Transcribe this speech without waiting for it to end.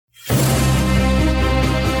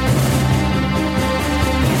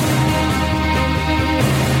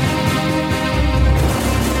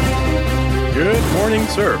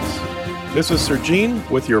serves. This is Sir Gene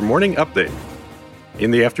with your morning update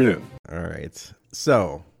in the afternoon. All right.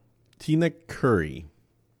 So, Tina Curry.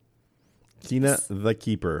 Tina the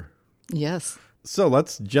Keeper. Yes. So,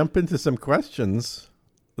 let's jump into some questions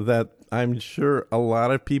that I'm sure a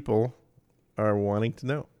lot of people are wanting to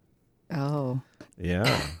know. Oh.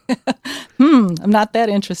 Yeah. I'm not that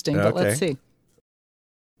interesting, but let's see.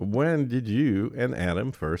 When did you and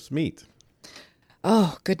Adam first meet?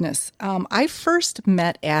 Oh, goodness. I first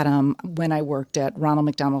met Adam when I worked at Ronald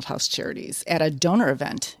McDonald House Charities at a donor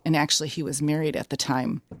event. And actually, he was married at the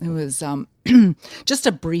time. It was just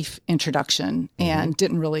a brief introduction and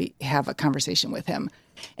didn't really have a conversation with him.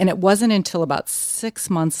 And it wasn't until about 6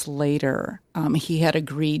 months later, he had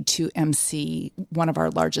agreed to MC one of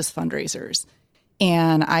our largest fundraisers.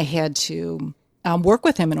 And I had to work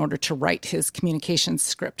with him in order to write his communications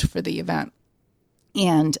script for the event.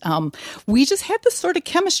 And we just had this sort of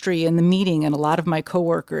chemistry in the meeting, and a lot of my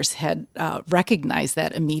coworkers had recognized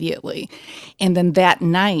that immediately. And then that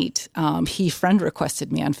night, he friend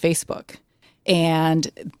requested me on Facebook.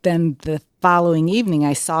 And then the following evening,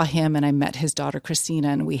 I saw him and I met his daughter, Christina,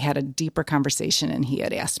 and we had a deeper conversation, and he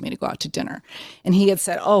had asked me to go out to dinner. And he had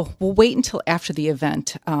said, oh, we'll wait until after the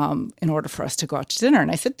event in order for us to go out to dinner. And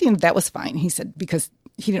I said, that was fine. He said, because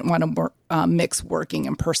he didn't want to mix working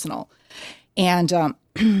and personal. And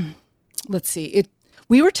let's see,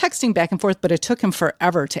 we were texting back and forth, but it took him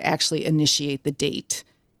forever to actually initiate the date.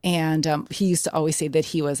 And he used to always say that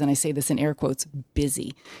he was, and I say this in air quotes,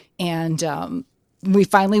 busy. And we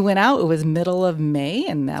finally went out. It was middle of May,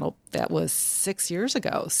 and that was 6 years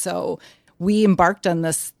ago. So we embarked on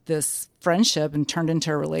this friendship and turned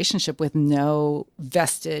into a relationship with no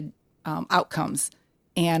vested outcomes.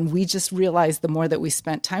 And we just realized the more that we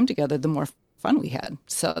spent time together, the more fun we had.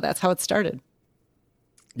 So that's how it started.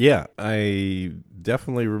 Yeah, I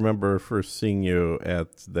definitely remember first seeing you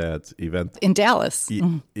at that event in Dallas.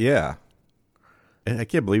 Yeah. And I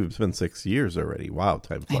can't believe it's been 6 years already. Wow,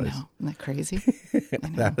 time flies. I know. Isn't that crazy?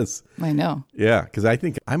 I know. Yeah, because I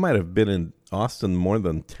think I might have been in Austin more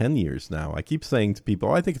than 10 years now. I keep saying to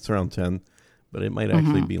people, I think it's around 10, but it might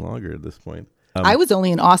actually be longer at this point. I was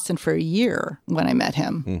only in Austin for a year when I met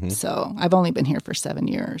him. So I've only been here for 7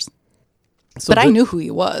 years. But I knew who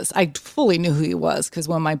he was. I fully knew who he was because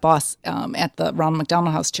when my boss at the Ronald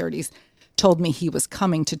McDonald House Charities told me he was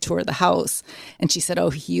coming to tour the house, and she said, oh,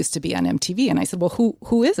 he used to be on MTV. And I said, well,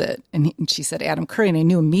 who is it? And she said, Adam Curry. And I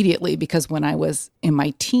knew immediately because when I was in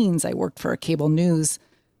my teens, I worked for a cable news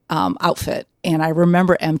outfit. And I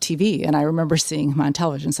remember MTV, and I remember seeing him on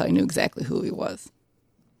television, so I knew exactly who he was.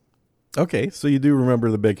 Okay, so you do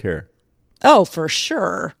remember the big hair. Oh, for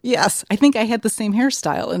sure. Yes. I think I had the same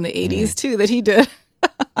hairstyle in the 80s, too, that he did.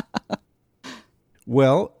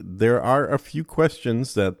 Well, there are a few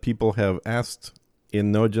questions that people have asked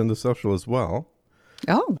in No Agenda Social as well.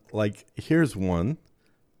 Oh. Like, here's one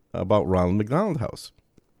about Ronald McDonald House.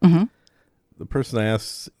 The person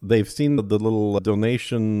asks, they've seen the little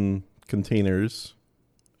donation containers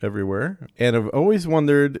everywhere, and have always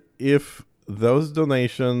wondered if those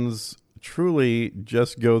donations truly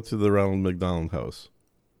just go to the Ronald McDonald House.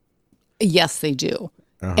 Yes, they do.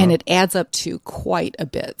 And it adds up to quite a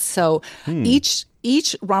bit. So each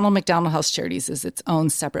Ronald McDonald House Charities is its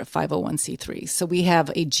own separate 501c3. So we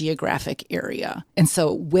have a geographic area. And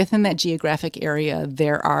so within that geographic area,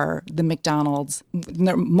 there are the McDonald's.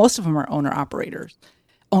 Most of them are owner operated.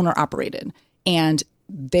 And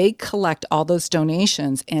they collect all those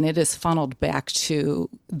donations, and it is funneled back to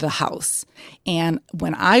the house. And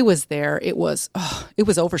when I was there, it was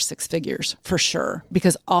over six figures for sure,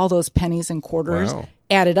 because all those pennies and quarters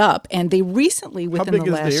added up. And they recently, within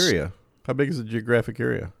the last... How big is the area? How big is the geographic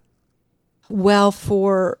area? Well,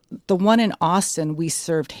 for the one in Austin, we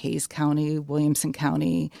served Hayes County, Williamson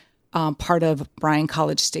County, part of Bryan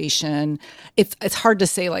College Station. It's hard to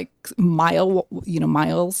say like miles,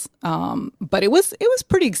 but it was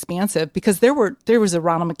pretty expansive because there was a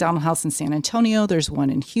Ronald McDonald House in San Antonio. There's one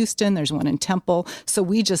in Houston. There's one in Temple. So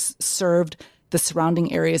we just served the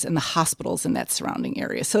surrounding areas and the hospitals in that surrounding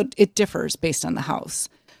area. So it differs based on the house.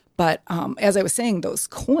 But as I was saying, those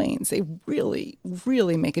coins, they really,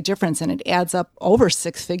 really make a difference, and it adds up over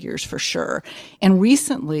six figures for sure. And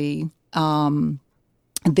recently,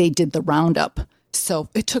 they did the roundup. So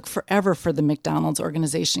it took forever for the McDonald's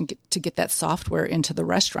organization to get that software into the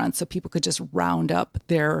restaurant so people could just round up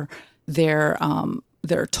their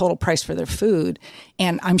total price for their food.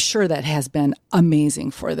 And I'm sure that has been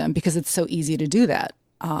amazing for them because it's so easy to do that.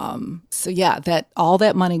 So yeah, all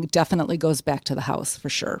that money definitely goes back to the house for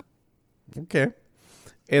sure. Okay.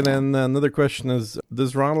 And then another question is,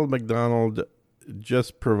 does Ronald McDonald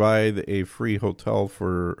just provide a free hotel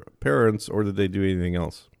for parents, or did they do anything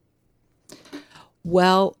else?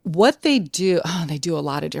 Well, what they do, they do a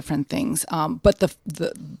lot of different things. But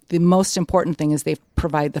the most important thing is they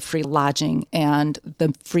provide the free lodging and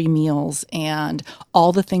the free meals and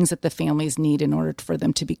all the things that the families need in order for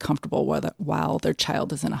them to be comfortable while their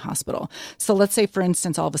child is in a hospital. So let's say, for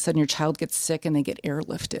instance, all of a sudden your child gets sick and they get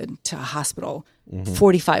airlifted to a hospital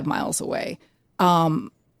 45 miles away.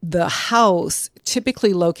 The house,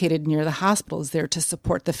 typically located near the hospital, is there to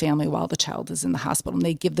support the family while the child is in the hospital. And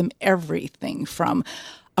they give them everything from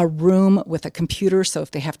a room with a computer, so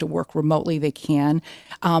if they have to work remotely, they can.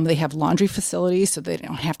 They have laundry facilities, so they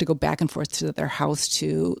don't have to go back and forth to their house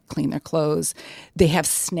to clean their clothes. They have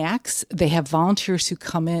snacks. They have volunteers who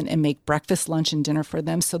come in and make breakfast, lunch, and dinner for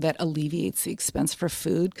them, so that alleviates the expense for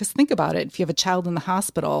food. Because think about it, if you have a child in the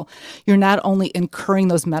hospital, you're not only incurring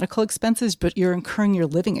those medical expenses, but you're incurring your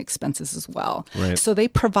living expenses as well. Right. So they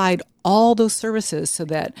provide all those services so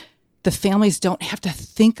that the families don't have to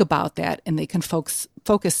think about that, and they can focus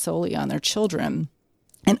solely on their children.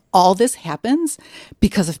 And all this happens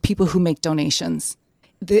because of people who make donations.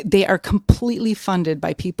 They are completely funded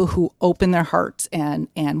by people who open their hearts and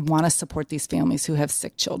want to support these families who have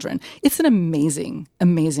sick children. It's an amazing,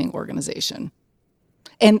 amazing organization.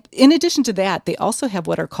 And in addition to that, they also have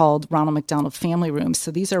what are called Ronald McDonald Family Rooms. So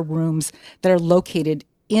these are rooms that are located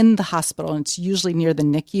in the hospital, and it's usually near the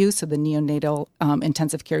NICU, so the neonatal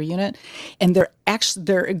intensive care unit, and they're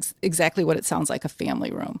exactly what it sounds like, a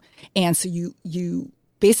family room. And so you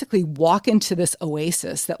basically walk into this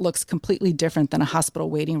oasis that looks completely different than a hospital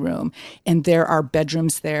waiting room, and there are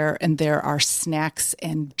bedrooms there, and there are snacks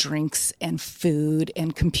and drinks and food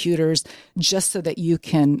and computers, just so that you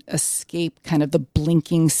can escape kind of the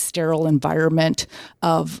blinking, sterile environment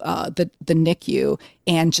of the NICU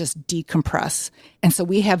and just decompress. And so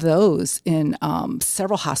we have those in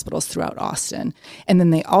several hospitals throughout Austin. And then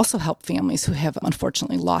they also help families who have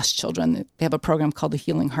unfortunately lost children. They have a program called the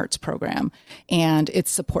Healing Hearts Program, and it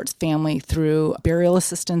supports family through burial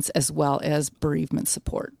assistance as well as bereavement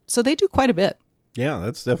support. So they do quite a bit. Yeah,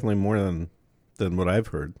 that's definitely more than what I've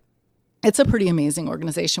heard. It's a pretty amazing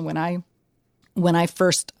organization. When I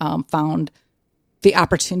first found the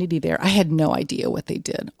opportunity there, I had no idea what they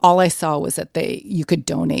did. All I saw was that you could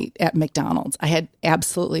donate at McDonald's. I had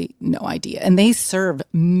absolutely no idea. And they serve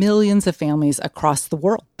millions of families across the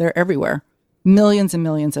world. They're everywhere. Millions and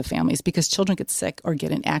millions of families, because children get sick or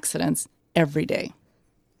get in accidents every day.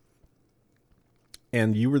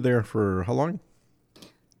 And you were there for how long?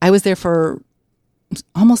 I was there for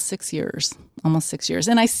almost 6 years.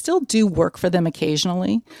 And I still do work for them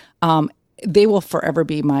occasionally. They will forever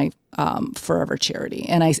be my forever charity.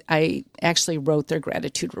 And I actually wrote their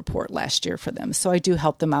gratitude report last year for them. So I do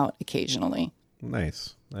help them out occasionally.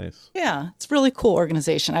 Nice. Yeah, it's a really cool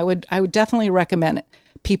organization. I would definitely recommend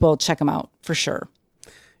people check them out for sure.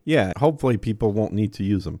 Yeah, hopefully people won't need to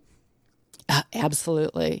use them.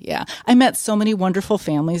 Absolutely. Yeah. I met so many wonderful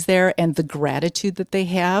families there, and the gratitude that they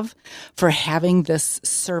have for having this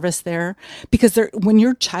service there, because when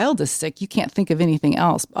your child is sick, you can't think of anything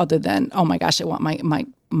else other than, oh my gosh, I want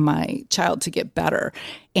my child to get better.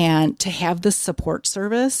 And to have this support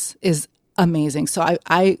service is amazing. So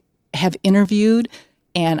I have interviewed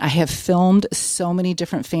and I have filmed so many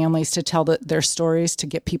different families to tell their stories, to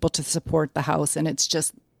get people to support the house. And it's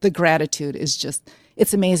just, the gratitude is just,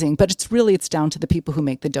 it's amazing. But it's down to the people who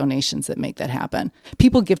make the donations that make that happen.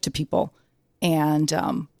 People give to people. And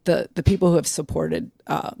the people who have supported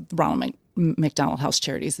Ronald McDonald House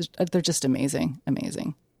Charities, they're just amazing.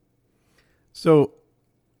 So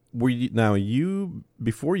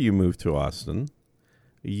before you moved to Austin,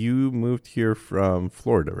 you moved here from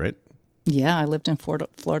Florida, right? Yeah, I lived in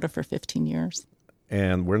Florida for 15 years.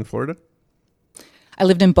 And where in Florida? I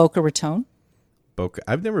lived in Boca Raton. Boca.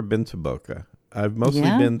 I've never been to Boca. I've mostly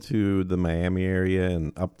been to the Miami area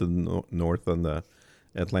and up the north on the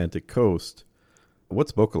Atlantic coast.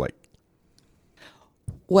 What's Boca like?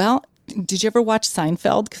 Well, did you ever watch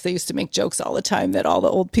Seinfeld? Because they used to make jokes all the time that all the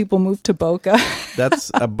old people moved to Boca.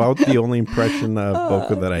 That's about the only impression of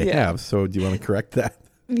Boca that I have. So do you want to correct that?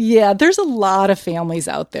 Yeah, there's a lot of families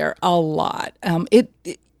out there. A lot. It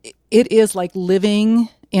is like living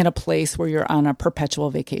in a place where you're on a perpetual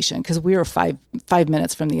vacation, because we are 5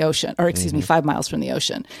 minutes from the ocean, or 5 miles from the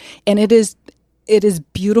ocean. And it is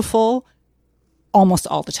beautiful almost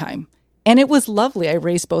all the time. And it was lovely. I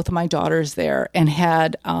raised both of my daughters there and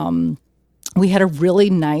we had a really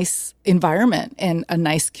nice environment and a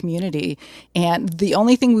nice community. And the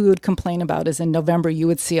only thing we would complain about is in November, you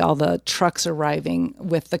would see all the trucks arriving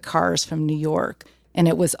with the cars from New York And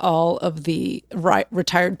it was all of the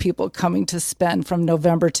retired people coming to spend from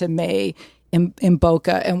November to May in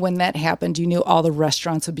Boca. And when that happened, you knew all the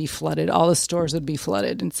restaurants would be flooded, all the stores would be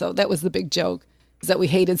flooded. And so that was the big joke, is that we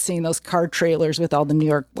hated seeing those car trailers with all the New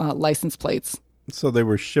York license plates. So they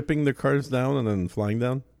were shipping the cars down and then flying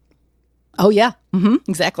down? Oh, yeah.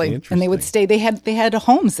 Exactly. And they would stay. They had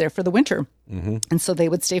homes there for the winter. And so they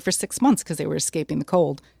would stay for 6 months because they were escaping the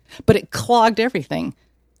cold. But it clogged everything.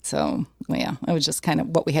 So, yeah, it was just kind of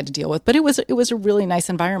what we had to deal with. But it was a really nice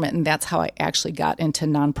environment. And that's how I actually got into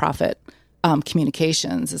nonprofit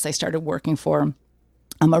communications, as I started working for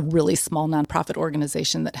a really small nonprofit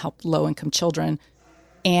organization that helped low-income children.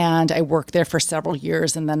 And I worked there for several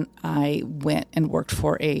years. And then I went and worked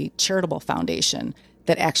for a charitable foundation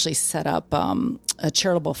that actually set up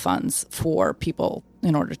charitable funds for people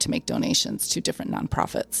in order to make donations to different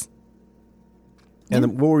nonprofits. And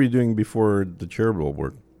then what were you doing before the charitable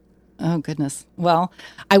work? Oh, goodness. Well,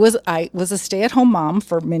 I was a stay-at-home mom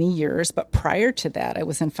for many years, but prior to that, I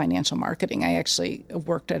was in financial marketing. I actually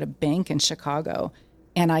worked at a bank in Chicago,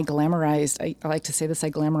 and I like to say this, I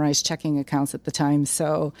glamorized checking accounts at the time.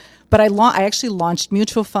 So, but I actually launched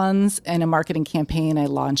mutual funds in a marketing campaign. I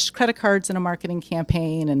launched credit cards in a marketing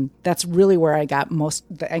campaign, and that's really where I got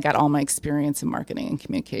all my experience in marketing and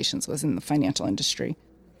communications, was in the financial industry.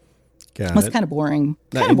 It was kind of boring.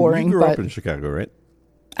 You grew up in Chicago, right?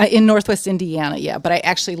 In Northwest Indiana, yeah. But I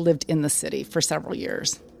actually lived in the city for several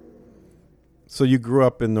years. So you grew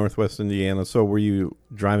up in Northwest Indiana. So were you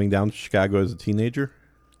driving down to Chicago as a teenager?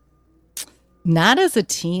 Not as a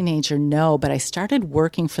teenager, no. But I started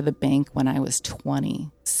working for the bank when I was 20.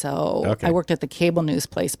 So okay. I worked at the cable news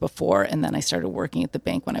place before, and then I started working at the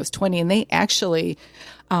bank when I was 20. And they actually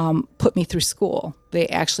put me through school. They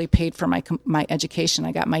actually paid for my education.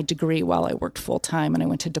 I got my degree while I worked full time, and I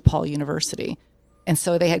went to DePaul University. And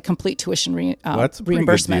so they had complete tuition that's a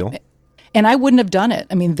reimbursement. Pretty good deal. And I wouldn't have done it.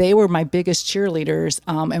 I mean, they were my biggest cheerleaders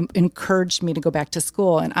and encouraged me to go back to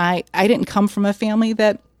school. And I didn't come from a family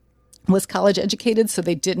that was college educated, so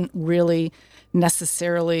they didn't really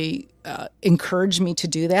necessarily encourage me to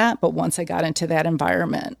do that. But once I got into that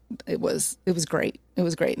environment, it was great. It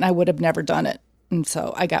was great. And I would have never done it. And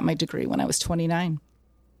so I got my degree when I was 29.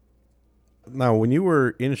 Now, when you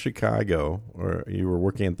were in Chicago, or you were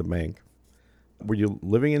working at the bank, were you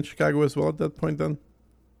living in Chicago as well at that point then?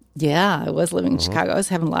 Yeah, I was living in Chicago. I was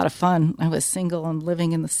having a lot of fun. I was single and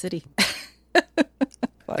living in the city.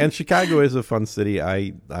 And Chicago is a fun city.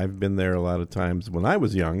 I've been there a lot of times when I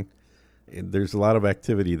was young. There's a lot of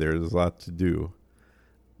activity there. There's a lot to do.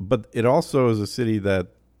 But it also is a city that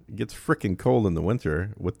gets freaking cold in the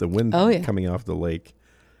winter with the wind coming off the lake,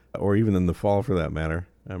 or even in the fall for that matter.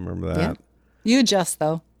 I remember that. Yeah. You adjust,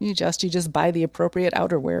 though. You just buy the appropriate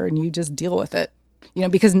outerwear and you just deal with it. You know,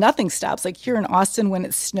 because nothing stops. Like here in Austin, when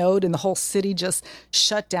it snowed and the whole city just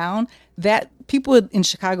shut down, that people in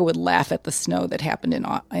Chicago would laugh at the snow that happened in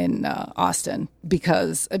Austin,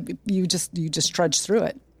 because you just trudge through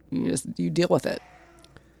it. You deal with it.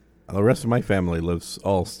 The rest of my family lives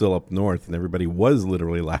all still up north, and everybody was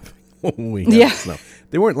literally laughing when we had snow.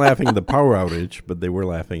 They weren't laughing at the power outage, but they were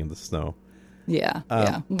laughing at the snow. Yeah,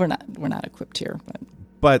 we're not equipped here,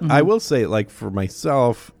 but I will say, like, for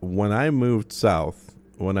myself, when I moved south,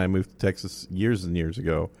 when I moved to Texas years and years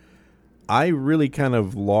ago, I really kind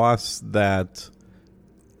of lost that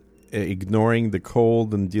ignoring the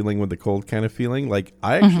cold and dealing with the cold kind of feeling. Like,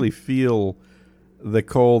 I actually feel the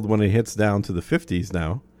cold when it hits down to the 50s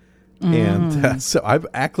now. And so I've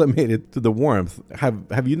acclimated to the warmth.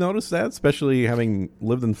 Have you noticed that, especially having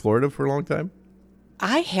lived in Florida for a long time?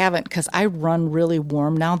 I haven't, because I run really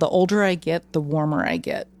warm now. The older I get, the warmer I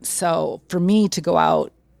get. So for me to go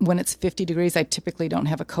out when it's 50 degrees, I typically don't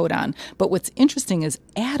have a coat on. But what's interesting is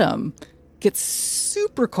Adam gets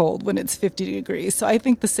super cold when it's 50 degrees. So I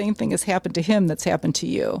think the same thing has happened to him that's happened to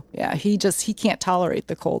you. Yeah, he can't tolerate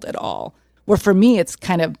the cold at all. Where for me, it's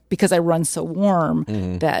kind of, because I run so warm,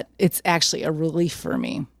 that it's actually a relief for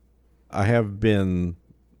me. I have been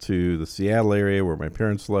to the Seattle area where my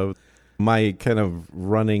parents live. My kind of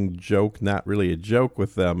running joke, not really a joke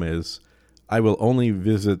with them, is I will only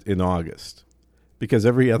visit in August because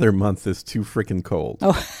every other month is too freaking cold.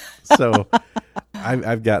 Oh. So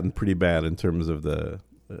I've gotten pretty bad in terms of the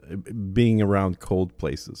being around cold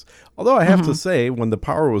places. Although I have to say, when the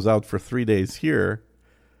power was out for 3 days here,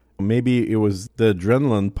 maybe it was the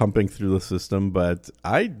adrenaline pumping through the system, but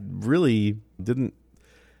I really didn't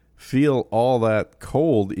feel all that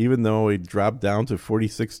cold, even though it dropped down to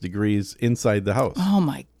 46 degrees inside the house. Oh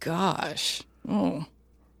my gosh.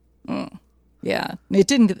 Yeah. It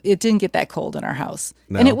didn't get that cold in our house.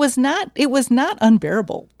 No. And it was not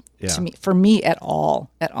unbearable. to me, for me at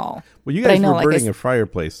all. Well, you But I guys know, were like burning a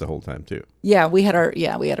fireplace the whole time too. Yeah, we had our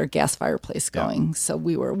gas fireplace going, so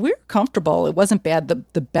we were comfortable. It wasn't bad.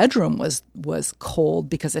 The bedroom was cold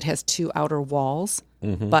because it has 2 outer walls,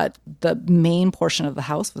 but the main portion of the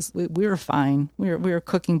house was we were fine. We were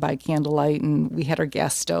cooking by candlelight, and we had our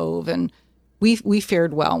gas stove, and we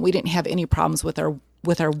fared well. We didn't have any problems with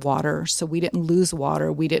our water, so we didn't lose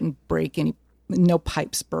water. We didn't break no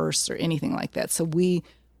pipes burst or anything like that. So we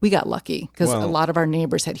got lucky because a lot of our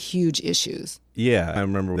neighbors had huge issues. Yeah, I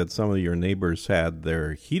remember that some of your neighbors had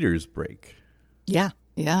their heaters break. Yeah.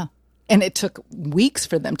 And it took weeks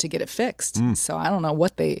for them to get it fixed. So I don't know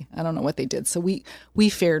what they did. So we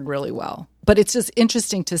fared really well. But it's just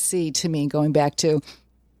interesting to see, to me, going back to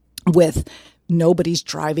with nobody's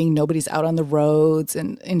driving, nobody's out on the roads.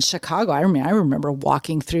 And in Chicago, I remember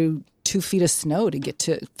walking through 2 feet of snow to get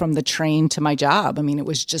from the train to my job. I mean, it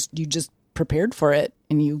was just, you just prepared for it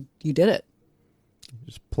and you did it.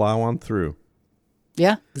 Just plow on through.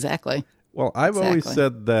 Yeah, exactly. Well, I've always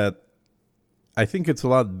said that I think it's a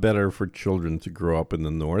lot better for children to grow up in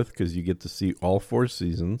the North because you get to see all 4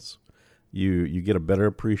 seasons. You get a better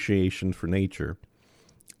appreciation for nature,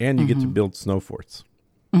 and you get to build snow forts.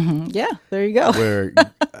 Yeah, there you go. Where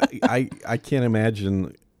I can't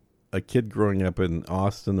imagine a kid growing up in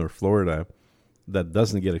Austin or Florida that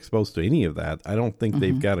doesn't get exposed to any of that. I don't think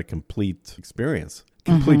they've got a complete experience,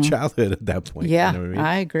 complete childhood at that point. Yeah, you know what I mean?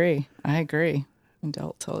 I agree. I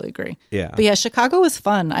totally agree. Yeah. But yeah, Chicago was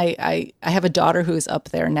fun. I have a daughter who's up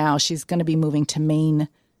there now. She's going to be moving to Maine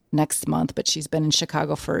next month, but she's been in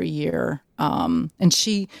Chicago for a year. And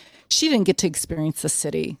she didn't get to experience the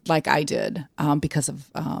city like I did because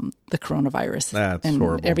of the coronavirus. That's and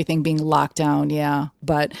horrible. Everything being locked down. Yeah.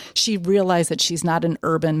 But she realized that she's not an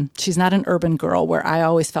urban girl, where I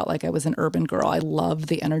always felt like I was an urban girl. I loved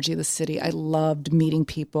the energy of the city. I loved meeting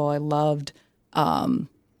people. I loved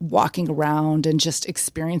walking around and just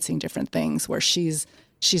experiencing different things, where she's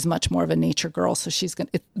much more of a nature girl. So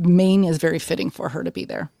Maine is very fitting for her to be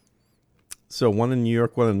there. So one in New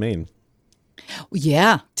York, one in Maine.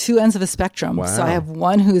 Yeah, 2 ends of a spectrum. Wow. So I have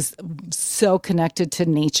one who's so connected to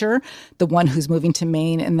nature, the one who's moving to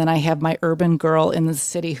Maine, and then I have my urban girl in the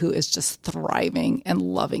city who is just thriving and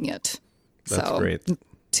loving it. That's so, great.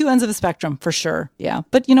 2 ends of a spectrum for sure. Yeah,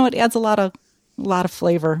 but it adds a lot of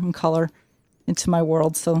flavor and color into my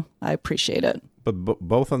world, so I appreciate it. But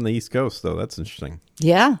both on the East Coast, though. That's interesting.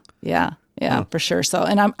 Yeah, for sure. So,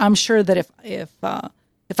 and I'm sure that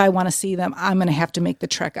if I want to see them, I'm going to have to make the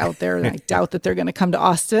trek out there. And I doubt that they're going to come to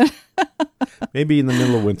Austin. Maybe in the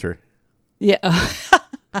middle of winter. Yeah.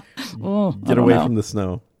 Get away from the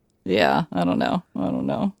snow. Yeah, I don't know.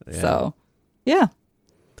 Yeah. So, yeah.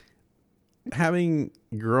 Having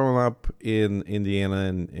grown up in Indiana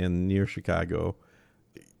and near Chicago,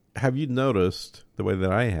 have you noticed, the way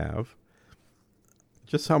that I have,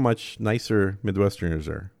 just how much nicer Midwesterners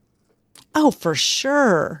are? Oh, for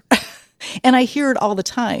sure. And I hear it all the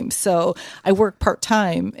time. So I work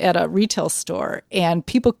part-time at a retail store, and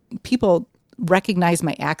people recognize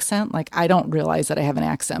my accent. Like, I don't realize that I have an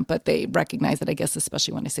accent, but they recognize it, I guess,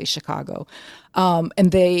 especially when I say Chicago.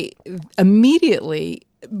 And they immediately,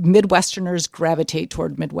 Midwesterners gravitate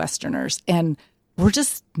toward Midwesterners. And we're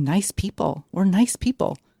just nice people. We're nice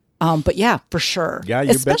people. But yeah, for sure. Yeah,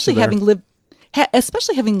 you especially betcha there.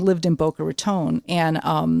 Especially having lived in Boca Raton, and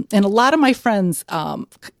a lot of my friends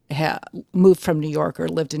moved from New York or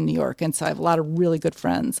lived in New York, and so I have a lot of really good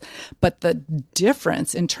friends. But the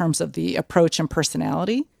difference in terms of the approach and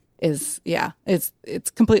personality is,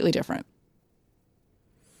 it's completely different.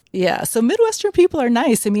 Yeah, so Midwestern people are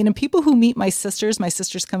nice. I mean, and people who meet my sisters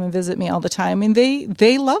come and visit me all the time, and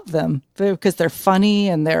they love them because they're funny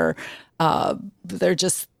and they're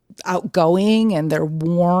just outgoing and they're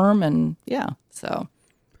warm, and so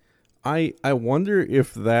I wonder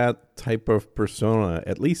if that type of persona,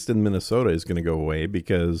 at least in Minnesota, is going to go away,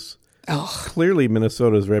 because clearly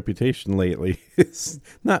Minnesota's reputation lately is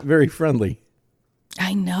not very friendly.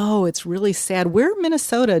 I know, it's really sad. Where in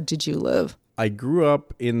Minnesota did you live? I grew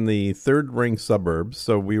up in the third ring suburbs,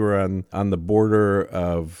 so we were on the border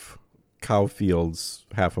of cow fields,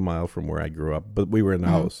 half a mile from where I grew up, but we were in a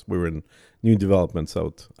house. We were in new developments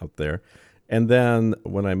out there. And then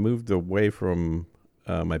when I moved away from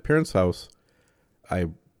my parents' house, I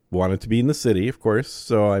wanted to be in the city, of course,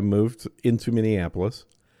 so I moved into Minneapolis.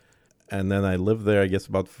 And then I lived there, I guess,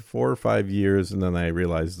 about 4 or 5 years, and then I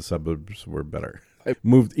realized the suburbs were better. I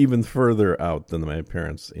moved even further out than my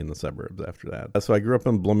parents in the suburbs after that. So I grew up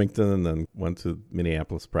in Bloomington and then went to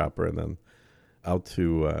Minneapolis proper, and then out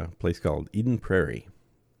to a place called Eden Prairie.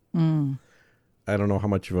 I don't know how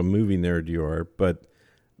much of a movie nerd you are, but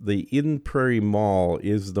the Inn Prairie Mall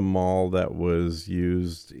is the mall that was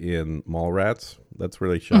used in Mallrats. That's where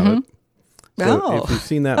they shot it. So if you've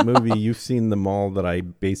seen that movie, you've seen the mall that I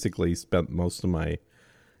basically spent most of my,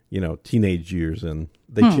 teenage years in.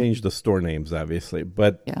 They changed the store names, obviously,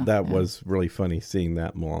 but that was really funny seeing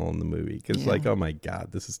that mall in the movie because, oh my God,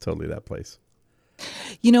 this is totally that place.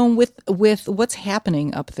 With what's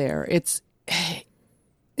happening up there, it's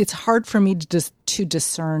hard for me to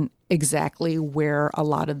discern exactly where a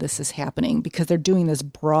lot of this is happening because they're doing this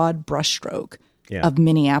broad brushstroke of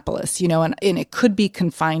Minneapolis, and it could be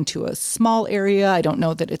confined to a small area. I don't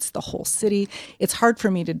know that it's the whole city. It's hard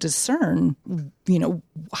for me to discern,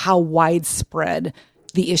 how widespread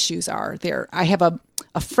the issues are there. I have a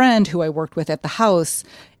friend who I worked with at the house,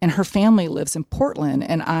 and her family lives in Portland.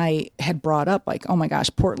 And I had brought up oh my gosh,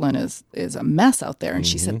 Portland is a mess out there. And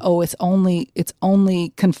she said, it's only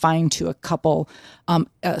confined to a couple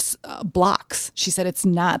blocks. She said it's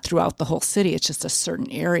not throughout the whole city. It's just a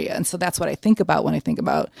certain area. And so that's what I think about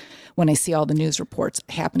when I see all the news reports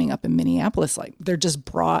happening up in Minneapolis. Like they're just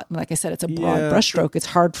broad. Like I said, it's a broad brushstroke. It's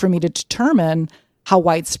hard for me to determine how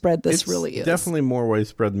widespread this really is. Definitely more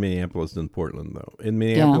widespread in Minneapolis than Portland, though. In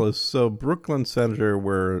Minneapolis, so Brooklyn Center,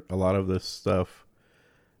 where a lot of this stuff,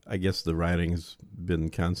 I guess the rioting's been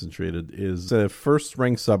concentrated, is a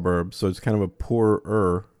first-rank suburb, so it's kind of a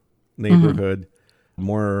poorer neighborhood.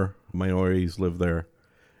 More minorities live there.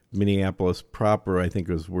 Minneapolis proper, I think,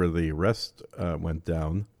 was where the arrest went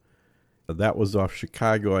down. That was off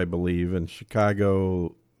Chicago, I believe, and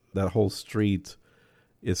Chicago, that whole street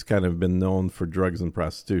it's kind of been known for drugs and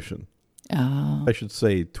prostitution. Oh. I should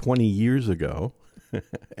say 20 years ago,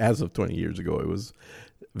 as of 20 years ago, it was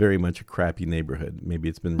very much a crappy neighborhood. Maybe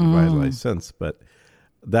it's been revitalized since, but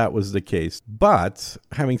that was the case. But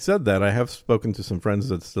having said that, I have spoken to some friends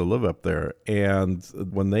that still live up there. And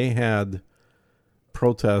when they had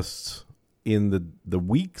protests in the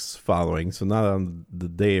weeks following, so not on the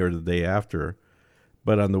day or the day after,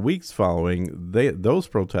 but on the weeks following, those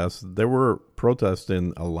protests, there were protests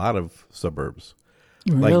in a lot of suburbs.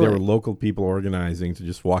 Really? Like there were local people organizing to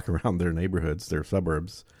just walk around their neighborhoods, their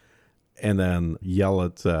suburbs, and then yell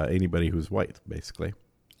at anybody who's white, basically.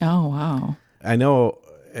 Oh, wow. I know,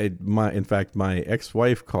 in fact, my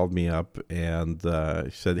ex-wife called me up and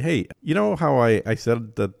she said, hey, you know how I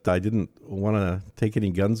said that I didn't want to take any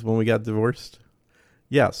guns when we got divorced?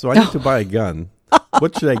 Yeah, so I need to buy a gun.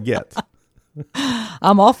 What should I get?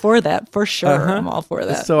 I'm all for that, for sure. I'm all for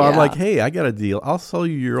that. So I'm like, hey, I got a deal. I'll sell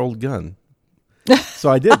you your old gun. So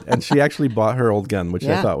I did. And she actually bought her old gun, which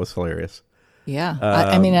I thought was hilarious. Yeah.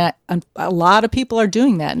 I mean, a lot of people are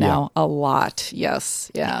doing that now. Yeah. A lot.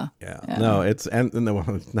 Yes. Yeah. No,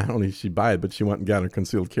 and not only did she buy it, but she went and got her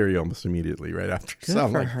concealed carry almost immediately right after. Good so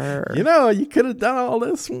I'm for like, her. You could have done all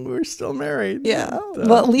this when we were still married. Yeah.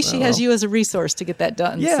 Well, at least she has you as a resource to get that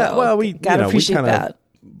done. Yeah. So well, we got to appreciate that.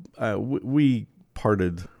 We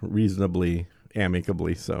parted reasonably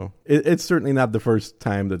amicably, so it's certainly not the first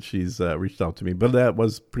time that she's reached out to me, but that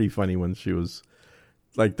was pretty funny when she was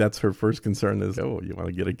like, that's her first concern is, oh, you want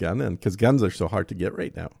to get a gun? And because guns are so hard to get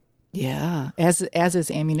right now. Yeah, as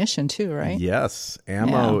is ammunition too, right? Yes,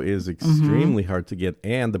 ammo is extremely hard to get,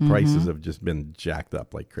 and the prices have just been jacked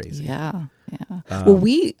up like crazy. Yeah. Well,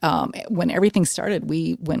 we when everything started,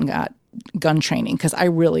 we went and got gun training because I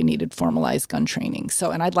really needed formalized gun training.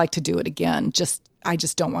 So, and I'd like to do it again. I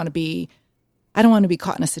just don't want to be. I don't want to be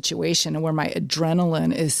caught in a situation where my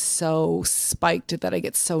adrenaline is so spiked that I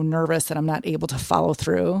get so nervous that I'm not able to follow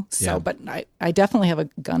through. So, but I definitely have a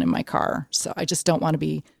gun in my car. So I just don't want to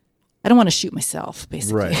be. I don't want to shoot myself,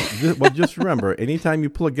 basically. Right. Well, just remember, anytime you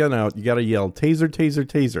pull a gun out, you got to yell, taser, taser,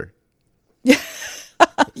 taser.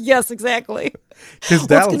 Yes, exactly. Because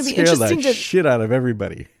that'll scare the shit out of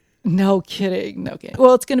everybody. No kidding.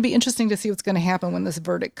 Well, it's going to be interesting to see what's going to happen when this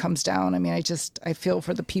verdict comes down. I mean, I feel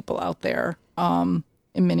for the people out there in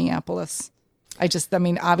Minneapolis.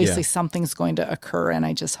 Obviously something's going to occur, and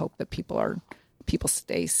I just hope that people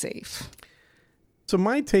stay safe. So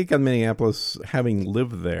my take on Minneapolis, having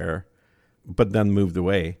lived there, but then moved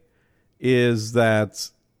away, is that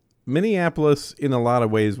Minneapolis, in a lot of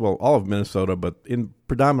ways, well, all of Minnesota, but in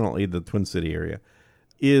predominantly the Twin City area,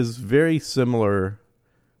 is very similar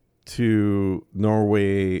to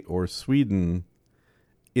Norway or Sweden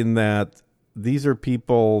in that these are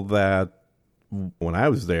people that, when I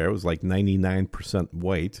was there, it was like 99%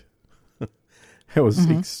 white. It was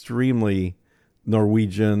extremely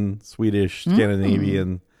Norwegian, Swedish,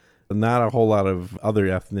 Scandinavian, not a whole lot of other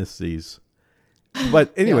ethnicities.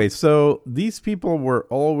 But anyway, so these people were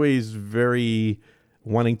always very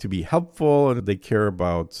wanting to be helpful, and they care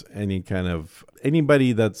about any kind of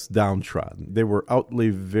anybody that's downtrodden. They were outly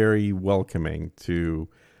very welcoming to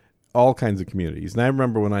all kinds of communities. And I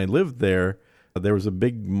remember when I lived there, there was a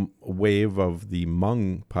big wave of the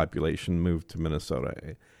Hmong population moved to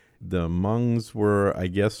Minnesota. The Hmongs were, I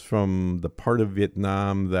guess, from the part of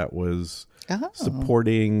Vietnam that was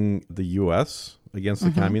supporting the U.S. against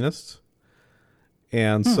the communists.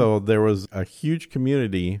 And so there was a huge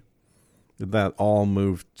community that all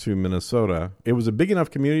moved to Minnesota. It was a big enough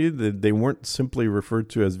community that they weren't simply referred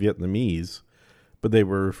to as Vietnamese, but they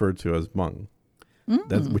were referred to as Hmong,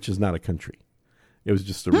 which is not a country. It was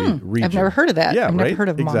just a region. I've never heard of that. Yeah, I've never heard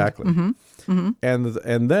of Hmong. Exactly.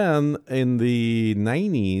 And then in the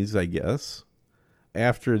 90s, I guess,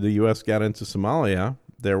 after the U.S. got into Somalia,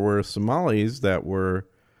 there were Somalis that were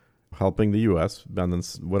helping the U.S. on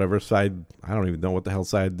whatever side. I don't even know what the hell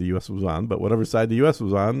side the U.S. was on, but whatever side the U.S.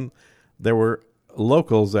 was on, there were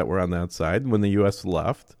locals that were on that side. When the U.S.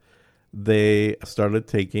 left, they started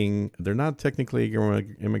they're not technically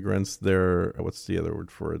immigrants, they're, what's the other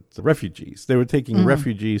word for it? Refugees. They were taking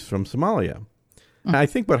refugees from Somalia. And I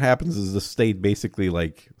think what happens is the state basically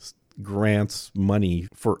like grants money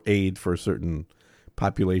for aid for a certain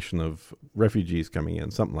population of refugees coming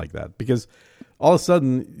in, something like that. Because all of a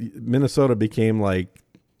sudden, Minnesota became like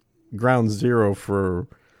ground zero for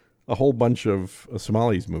a whole bunch of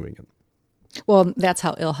Somalis moving in. Well, that's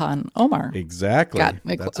how Ilhan Omar got elected. Exactly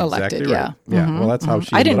Yeah. right. Yeah. Well, that's how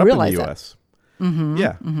she I didn't ended up realize in the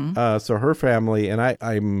that. U.S. Yeah. So her family, and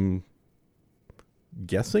I'm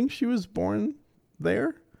guessing she was born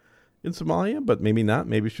there in Somalia, but maybe not.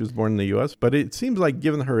 Maybe she was born in the U.S. But it seems like,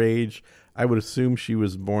 given her age, I would assume she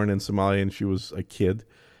was born in Somalia and she was a kid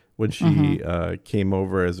when she came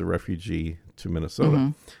over as a refugee to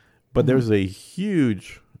Minnesota. But there's a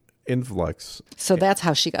huge influx. So that's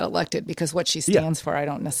how she got elected, because what she stands for, I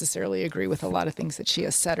don't necessarily agree with a lot of things that she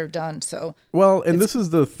has said or done. So well, and this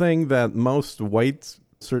is the thing that most whites,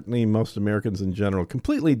 certainly most Americans in general,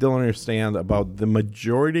 completely don't understand about the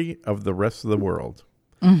majority of the rest of the world,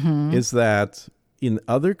 is that in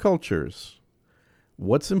other cultures,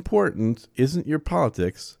 what's important isn't your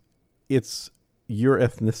politics, it's your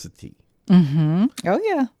ethnicity. Oh,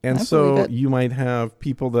 yeah. And so you might have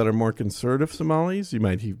people that are more conservative Somalis. You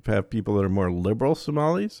might have people that are more liberal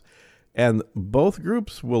Somalis. And both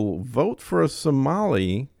groups will vote for a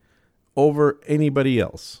Somali over anybody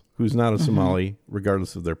else who's not a Somali,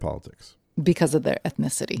 regardless of their politics. Because of their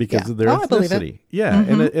ethnicity. Because of their ethnicity. I believe it. Yeah.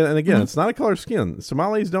 And again, it's not a color of skin.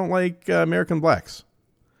 Somalis don't like American blacks.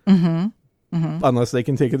 Unless they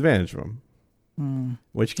can take advantage of them. In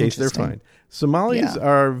which case they're fine. Somalis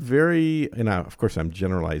are very, and of course I'm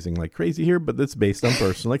generalizing like crazy here, but it's based on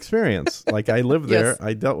personal experience. Like I lived there,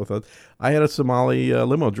 I dealt with it. I had a Somali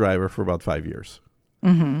limo driver for about 5 years.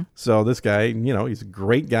 So this guy, he's a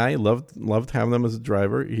great guy. Loved having him as a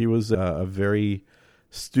driver. He was a very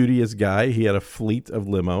studious guy. He had a fleet of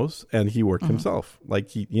limos, and he worked himself. Like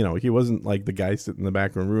he wasn't like the guy sitting in the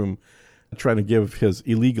back room trying to give his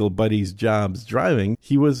illegal buddies jobs driving.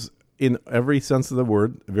 He was, in every sense of the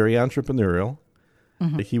word, very entrepreneurial.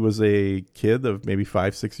 He was a kid of maybe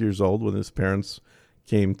 5-6 years old when his parents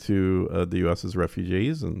came to the U.S. as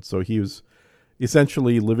refugees. And so he was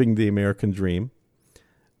essentially living the American dream.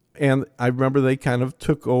 And I remember they kind of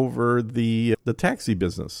took over the taxi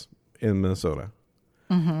business in Minnesota,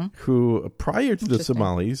 who prior to the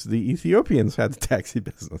Somalis, the Ethiopians had the taxi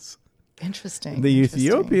business. Interesting. The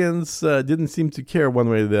Ethiopians didn't seem to care one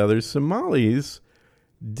way or the other. Somalis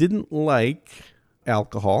didn't like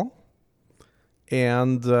alcohol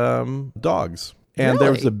and dogs. And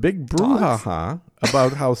there was a big brouhaha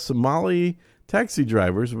about how Somali taxi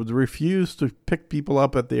drivers would refuse to pick people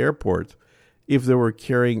up at the airport if they were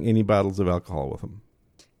carrying any bottles of alcohol with them.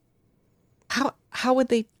 How would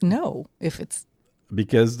they know if it's...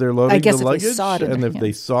 Because they're loading the luggage, and if they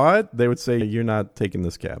they saw it, they would say, "You're not taking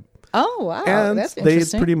this cab." Oh, wow. And that's they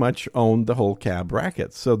interesting. pretty much owned the whole cab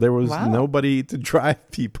racket. So there was nobody to drive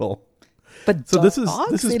people. But so dogs?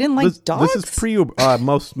 This is they didn't like dogs? This is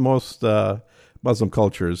most Muslim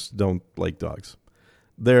cultures don't like dogs.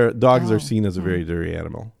 Their dogs are seen as a very dirty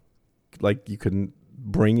animal. Like you couldn't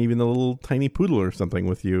bring even a little tiny poodle or something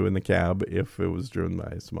with you in the cab if it was driven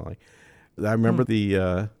by a Somali. I remember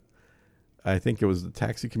I think it was the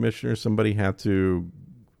taxi commissioner. Somebody had to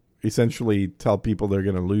essentially tell people they're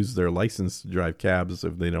going to lose their license to drive cabs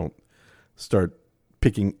if they don't start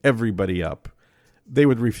picking everybody up. They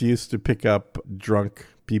would refuse to pick up drunk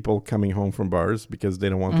people coming home from bars because they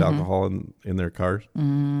don't want alcohol in their cars.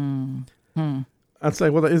 I'd say,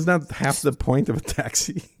 well, isn't that half the point of a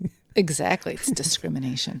taxi? Exactly. It's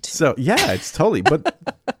discrimination, too. So, yeah, it's totally. But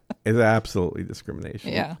It's absolutely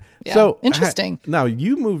discrimination. Yeah. So Interesting. Now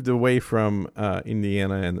you moved away from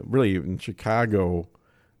Indiana and really in Chicago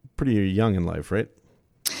pretty young in life, right?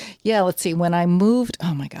 Yeah, let's see. When I moved,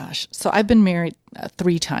 oh my gosh. So I've been married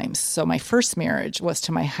 3 times. So my first marriage was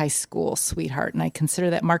to my high school sweetheart, and I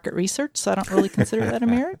consider that market research, so I don't really consider that a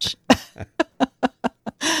marriage.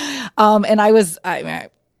 And I was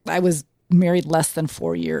married less than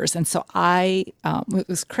 4 years. And so it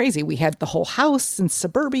was crazy. We had the whole house in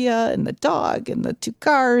suburbia and the dog and the 2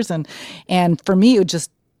 cars. And for me,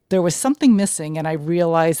 there was something missing. And I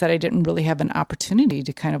realized that I didn't really have an opportunity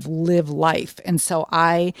to kind of live life. And so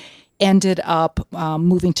I ended up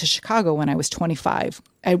moving to Chicago when I was 25.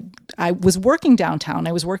 I was working downtown.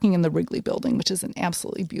 I was working in the Wrigley Building, which is an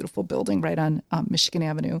absolutely beautiful building right on Michigan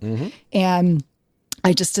Avenue. Mm-hmm. And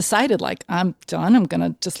I just decided, like, I'm done. I'm going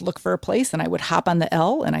to just look for a place. And I would hop on the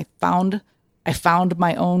L, and I found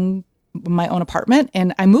my own apartment,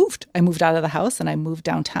 and I moved out of the house, and I moved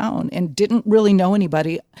downtown and didn't really know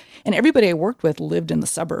anybody. And everybody I worked with lived in the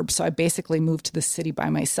suburbs. So I basically moved to the city by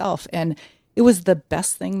myself. And it was the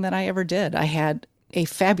best thing that I ever did. I had a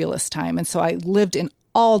fabulous time. And so I lived in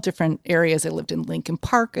all different areas. I lived in Lincoln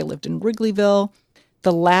Park. I lived in Wrigleyville.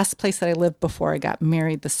 The last place that I lived before I got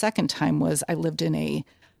married the second time was I lived in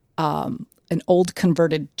an old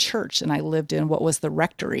converted church, and I lived in what was the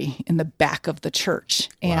rectory in the back of the church.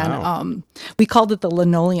 Wow. And we called it the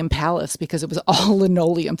Linoleum Palace because it was all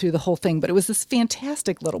linoleum through the whole thing. But it was this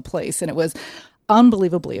fantastic little place, and it was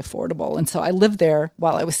unbelievably affordable. And so I lived there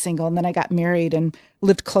while I was single, and then I got married and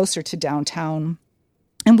lived closer to downtown.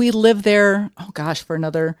 And we lived there, for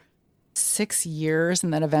another 6 years,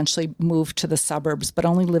 and then eventually moved to the suburbs, but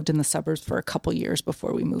only lived in the suburbs for a couple years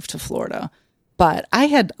before we moved to Florida. But I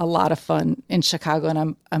had a lot of fun in Chicago,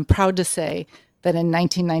 and I'm proud to say that in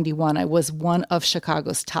 1991, I was one of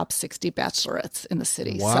Chicago's top 60 bachelorettes in the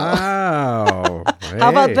city. Wow. So, how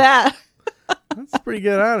about that? That's a pretty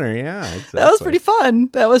good honor, yeah. Exactly. That was pretty fun.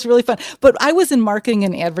 That was really fun. But I was in marketing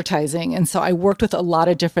and advertising, and so I worked with a lot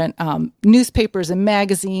of different newspapers and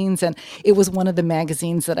magazines, and it was one of the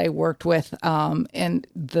magazines that I worked with. And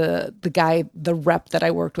the rep that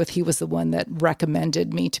I worked with, he was the one that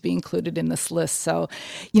recommended me to be included in this list. So,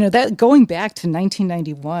 that going back to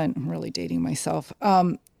 1991, I'm really dating myself.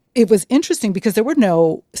 It was interesting because there were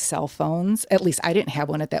no cell phones. At least I didn't have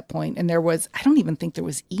one at that point. And I don't even think there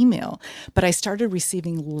was email, but I started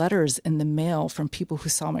receiving letters in the mail from people who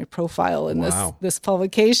saw my profile in this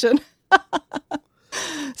publication.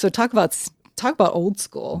 So talk about old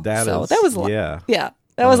school. That was a lot. Yeah.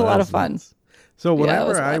 That was a lot of fun. Nice. So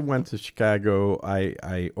whenever I went to Chicago,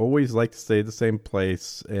 I always like to stay at the same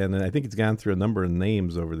place. And I think it's gone through a number of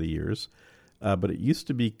names over the years. But it used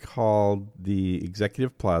to be called the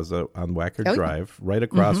Executive Plaza on Wacker Drive, right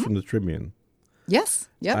across from the Tribune. Yes.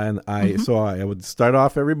 Yeah. And I would start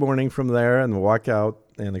off every morning from there and walk out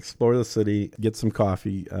and explore the city, get some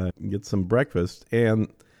coffee, get some breakfast. And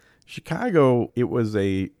Chicago, it was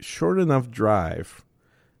a short enough drive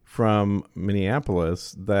from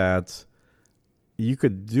Minneapolis that you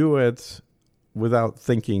could do it without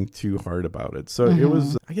thinking too hard about it. So it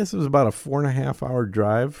was about a 4.5 hour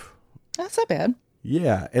drive. That's not bad.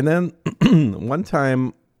 Yeah. And then one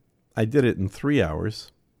time I did it in 3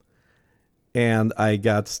 hours, and I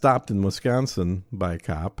got stopped in Wisconsin by a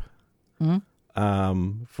cop got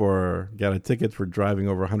a ticket for driving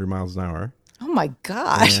over 100 miles an hour. Oh, my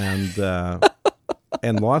gosh.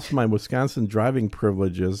 And lost my Wisconsin driving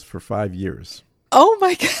privileges for 5 years. Oh,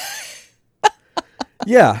 my God.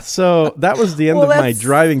 Yeah. So that was the end of my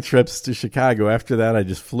driving trips to Chicago. After that, I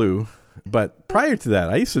just flew. But prior to that,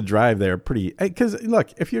 I used to drive there because, look,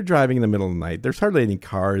 if you're driving in the middle of the night, there's hardly any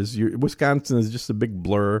cars. Wisconsin is just a big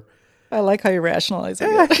blur. I like how you rationalize it.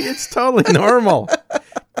 It's totally normal. The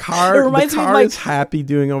car is happy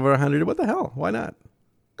doing over 100. What the hell? Why not?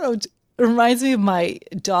 Oh, it reminds me of my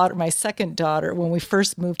daughter, my second daughter. When we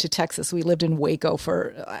first moved to Texas, I lived in Waco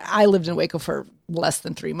for less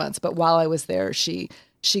than 3 months. But while I was there, she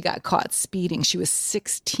got caught speeding. She was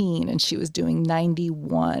 16 and she was doing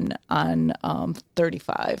 91 on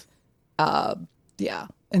 35. Yeah.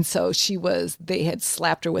 And so they had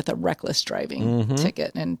slapped her with a reckless driving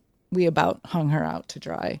ticket, and we about hung her out to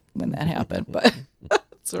dry when that happened. But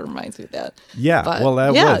so it reminds me of that. Yeah. But, well,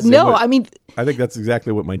 that yeah, was. No, I mean. I think that's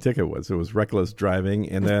exactly what my ticket was. It was reckless driving.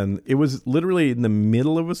 And then it was literally in the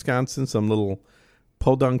middle of Wisconsin, some little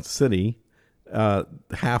podunk city.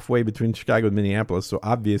 Halfway between Chicago and Minneapolis. So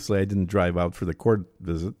obviously I didn't drive out for the court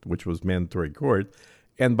visit, which was mandatory court.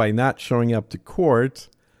 And by not showing up to court,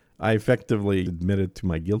 I effectively admitted to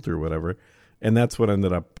my guilt or whatever. And that's what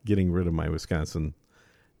ended up getting rid of my Wisconsin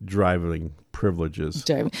driving privileges.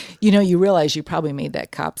 You realize you probably made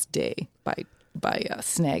that cop's day by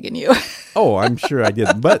snagging you. Oh, I'm sure I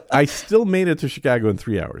did. But I still made it to Chicago in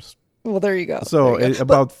 3 hours. Well, there you go. So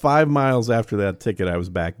about 5 miles after that ticket, I was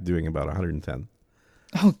back doing about 110.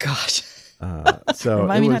 Oh, gosh. So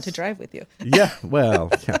Remind me not to drive with you. Yeah, well,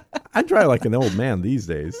 yeah. I drive like an old man these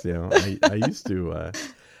days. I used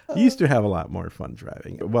to have a lot more fun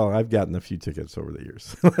driving. Well, I've gotten a few tickets over the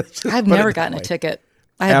years. I've never gotten a ticket.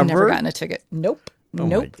 I have never gotten a ticket. Nope. Oh,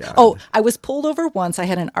 nope. my God. Oh, I was pulled over once. I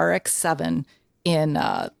had an RX-7 in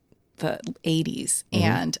the 80s,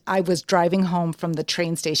 and I was driving home from the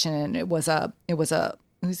train station, and it was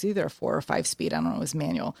either a 4 or 5 speed. I don't know. It was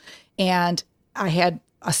manual, and I had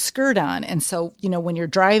a skirt on, and so when you're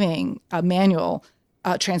driving a manual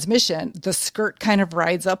transmission, the skirt kind of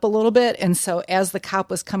rides up a little bit, and so as the cop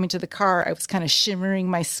was coming to the car, I was kind of shimmering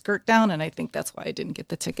my skirt down, and I think that's why I didn't get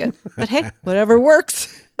the ticket. But hey, whatever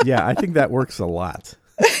works. Yeah, I think that works a lot.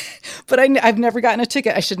 But I've never gotten a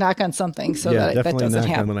ticket. I should knock on something so that doesn't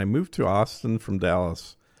happen. When I moved to Austin from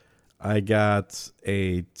Dallas, I got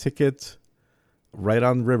a ticket right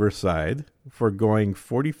on Riverside for going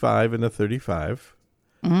 45 into 35.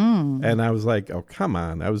 And I was like, oh, come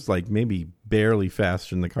on. I was like maybe barely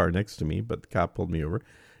faster than the car next to me, but the cop pulled me over.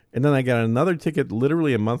 And then I got another ticket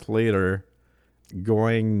literally a month later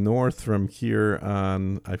going north from here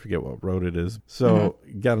on, I forget what road it is. So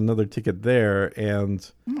got another ticket there.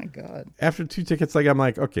 And oh my God. After 2 tickets, I'm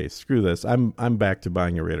like, okay, screw this. I'm back to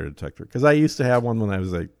buying a radar detector. Because I used to have one when I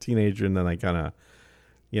was a teenager, and then I kind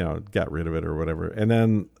of, got rid of it or whatever. And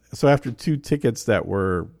then, so after 2 tickets that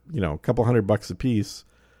were, a couple $100 a piece,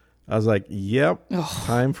 I was like, yep,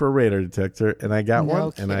 time for a radar detector. And I got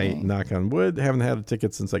one, kidding. and I, knock on wood, haven't had a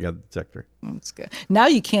ticket since I got the detector. That's good. Now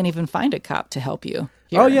you can't even find a cop to help you.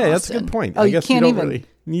 Oh, yeah, that's a good point. I guess you don't really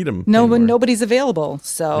need them. No, anymore. when nobody's available.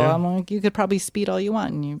 So Yeah. I'm like, you could probably speed all you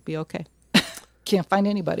want and you'd be okay. Can't find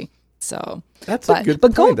anybody. So That's a good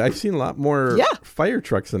point. I've seen a lot more Yeah. fire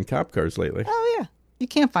trucks than cop cars lately. Oh, yeah. You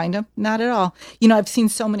can't find them. Not at all. I've seen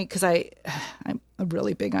so many because I'm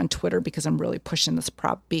really big on Twitter because I'm really pushing this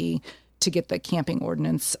Prop B to get the camping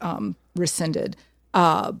ordinance rescinded.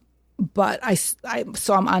 But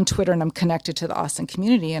so I'm on Twitter and I'm connected to the Austin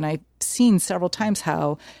community, and I've seen several times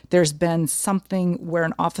how there's been something where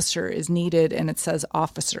an officer is needed and it says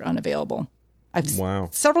officer unavailable. Wow.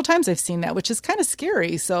 Several times I've seen that, which is kind of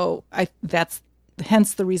scary. So that's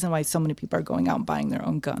hence the reason why so many people are going out and buying their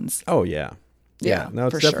own guns. Oh, yeah. Yeah, no,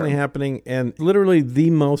 it's for definitely sure. happening. And literally the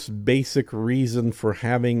most basic reason for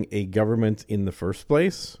having a government in the first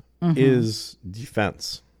place is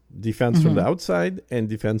defense. Defense from the outside and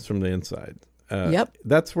defense from the inside. Yep.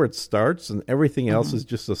 That's where it starts, and everything else is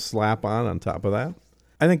just a slap on top of that.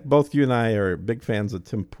 I think both you and I are big fans of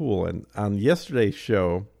Tim Pool, and on yesterday's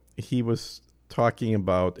show, he was talking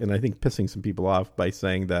about, and I think pissing some people off by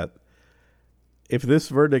saying that if this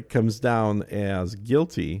verdict comes down as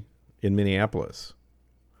guilty in Minneapolis,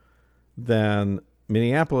 then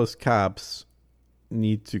Minneapolis cops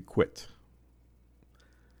need to quit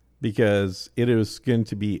because it is going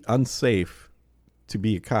to be unsafe to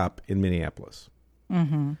be a cop in Minneapolis.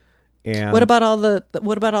 And What about all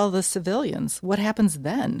the civilians? What happens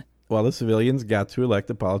then? well, the civilians got to elect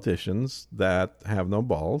the politicians that have no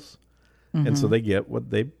balls, and so they get what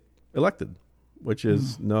they elected, which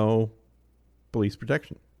is no police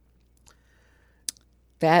protection.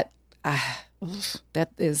 That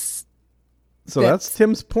is So that's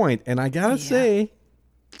Tim's point, and I gotta say,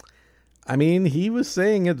 I mean, he was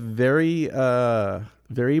saying it very,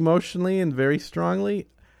 very emotionally and very strongly.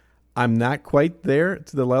 I'm not quite there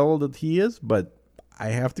to the level that he is, but I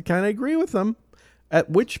have to kind of agree with him. At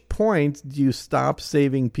which point do you stop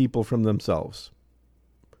saving people from themselves,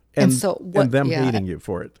 and them hating you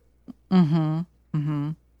for it? I'm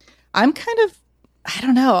kind of, I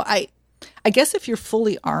don't know. I guess if you're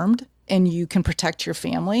fully armed and you can protect your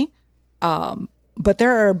family, but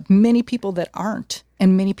there are many people that aren't,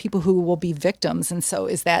 and many people who will be victims. And so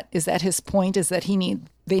is that his point? Is that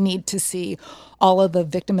they need to see all of the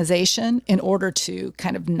victimization in order to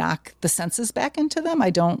kind of knock the senses back into them? I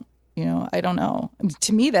don't know. I mean,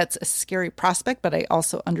 to me, that's a scary prospect, but I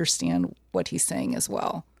also understand what he's saying as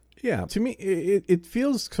well. Yeah, to me, it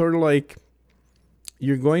feels sort of like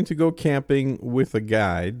you're going to go camping with a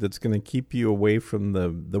guide that's going to keep you away from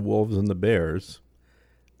the wolves and the bears.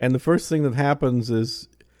 And the first thing that happens is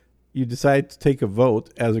you decide to take a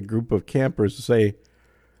vote as a group of campers to say,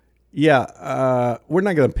 yeah, we're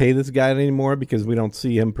not going to pay this guide anymore because we don't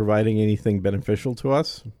see him providing anything beneficial to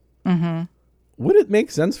us. Would it make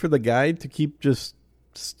sense for the guide to keep just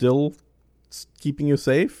still keeping you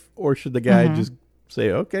safe? Or should the guide just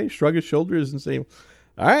say, okay, shrug his shoulders and say,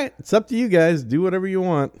 all right, it's up to you guys. Do whatever you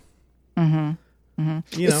want. You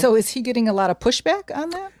know. So is he getting a lot of pushback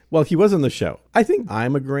on that? Well, he was on the show. I think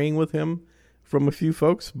I'm agreeing with him from a few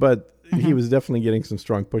folks, but he was definitely getting some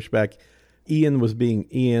strong pushback. Ian was being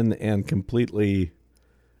Ian and completely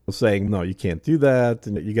saying, no, you can't do that,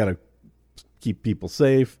 and you got to keep people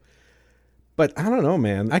safe. But I don't know,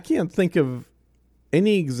 man. I can't think of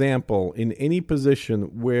any example in any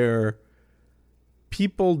position where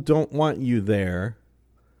people don't want you there,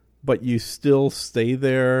 but you still stay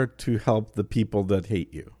there to help the people that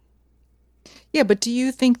hate you. Yeah, but do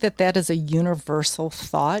you think that that is a universal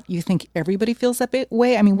thought? You think everybody feels that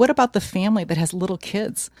way? I mean, what about the family that has little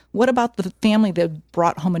kids? What about the family that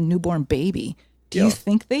brought home a newborn baby? Do you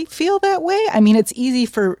think they feel that way? I mean, it's easy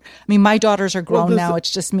my daughters are grown now.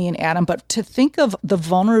 It's just me and Adam. But to think of the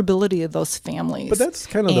vulnerability of those families. But that's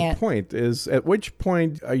kind of the point, is at which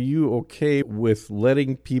point are you okay with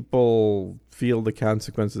letting people feel the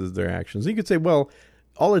consequences of their actions? You could say, well,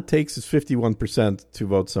 all it takes is 51% to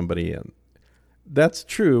vote somebody in. That's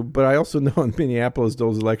true, but I also know in Minneapolis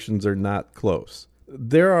those elections are not close.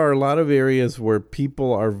 There are a lot of areas where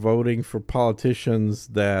people are voting for politicians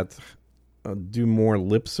that do more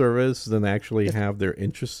lip service than actually have their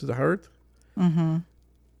interests at heart. I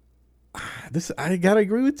gotta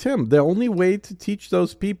agree with Tim. The only way to teach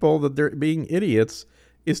those people that they're being idiots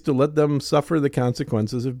is to let them suffer the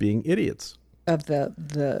consequences of being idiots. Of the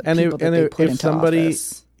people that they put into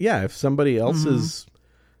office. Yeah, if somebody else is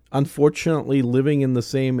unfortunately living in the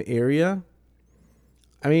same area,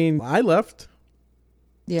 I mean, I left.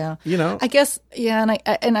 Yeah. You know, I guess, yeah,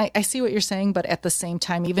 and I see what you're saying, but at the same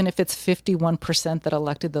time, even if it's 51% that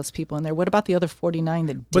elected those people in there, what about the other 49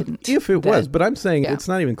 that didn't? But if it was, but I'm saying it's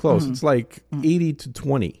not even close. It's like 80 to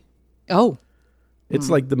 20. Oh. It's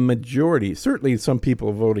like the majority. Certainly some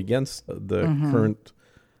people vote against the current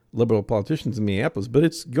liberal politicians in Minneapolis, but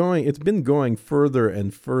it's been going further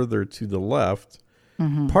and further to the left,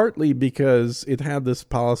 partly because it had this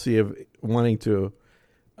policy of wanting to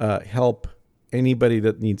help anybody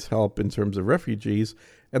that needs help in terms of refugees.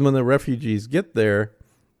 And when the refugees get there,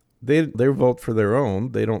 they vote for their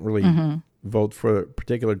own. They don't really vote for a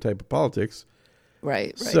particular type of politics.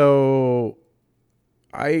 Right. So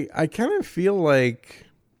I kind of feel like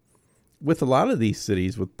with a lot of these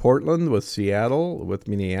cities, with Portland, with Seattle, with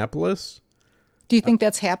Minneapolis. Do you think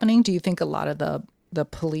that's happening? Do you think a lot of the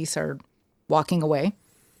police are walking away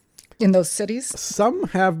in those cities? Some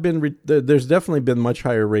have been. There's definitely been much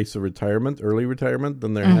higher rates of early retirement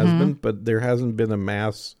than there has been, but there hasn't been a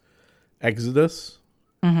mass exodus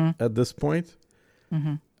at this point.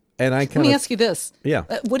 And let me ask you this. Yeah.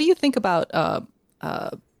 What do you think about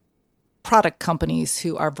product companies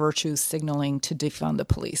who are virtue signaling to defund the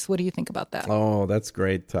police? What do you think about that? Oh, that's a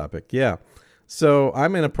great topic. Yeah. So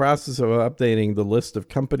I'm in a process of updating the list of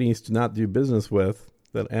companies to not do business with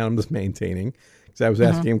that Adam's maintaining. Because I was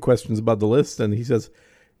asking him questions about the list, and he says,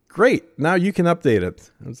 great, now you can update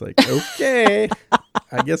it. I was like, okay,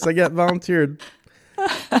 I guess I got volunteered. I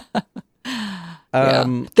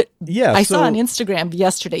saw on Instagram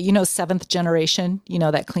yesterday, Seventh Generation,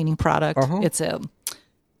 that cleaning product.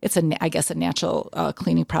 It's I guess a natural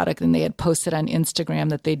cleaning product, and they had posted on Instagram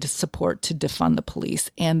that they'd support to defund the police.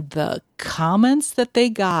 And the comments that they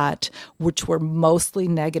got, which were mostly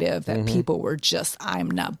negative, that people were just, I'm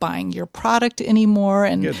not buying your product anymore.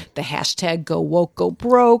 And the hashtag go woke, go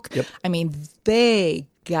broke. Yep. I mean, they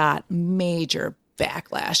got major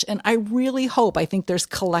backlash. And I really hope, I think there's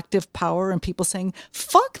collective power in people saying,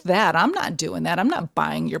 fuck that, I'm not doing that. I'm not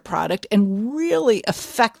buying your product, and really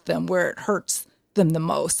affect them where it hurts them the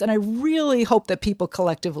most. And I really hope that people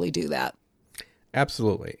collectively do that.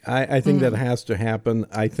 Absolutely. I think that has to happen.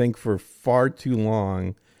 I think for far too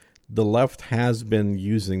long, the left has been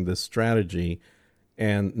using this strategy,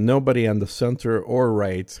 and nobody on the center or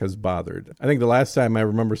right has bothered. I think the last time I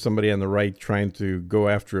remember somebody on the right trying to go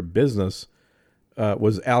after a business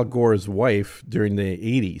was Al Gore's wife during the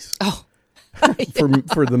 80s. Oh.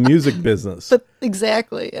 for the music business. But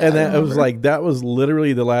exactly. And that was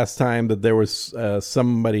literally the last time that there was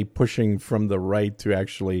somebody pushing from the right to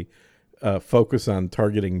actually focus on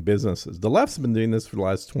targeting businesses. The left's been doing this for the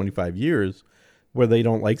last 25 years, where they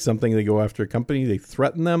don't like something, they go after a company, they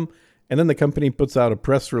threaten them, and then the company puts out a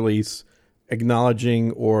press release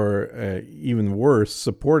acknowledging, or even worse,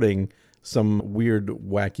 supporting some weird,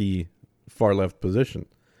 wacky far left position.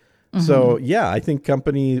 So, yeah, I think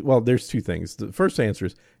there's two things. The first answer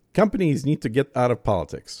is companies need to get out of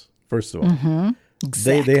politics, first of all.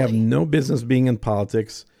 Exactly. They have no business being in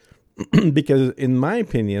politics because, in my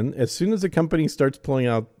opinion, as soon as a company starts putting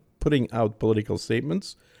out political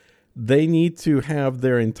statements, they need to have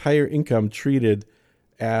their entire income treated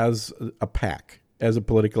as a PAC, as a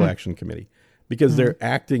political action committee, because they're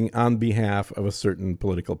acting on behalf of a certain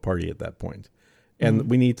political party at that point. And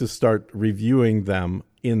we need to start reviewing them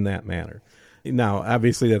in that manner. Now,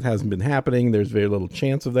 obviously, that hasn't been happening. There's very little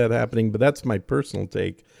chance of that happening, but that's my personal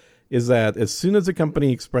take, is that as soon as a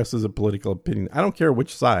company expresses a political opinion, I don't care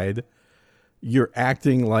which side, you're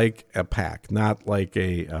acting like a PAC, not like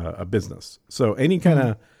a business. So any kind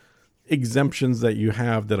of exemptions that you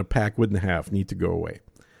have that a PAC wouldn't have need to go away.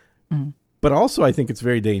 But also, I think it's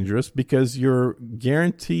very dangerous because you're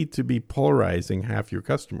guaranteed to be polarizing half your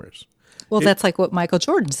customers. Well, that's like what Michael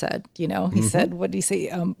Jordan said. He said, what did he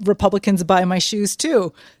say? Republicans buy my shoes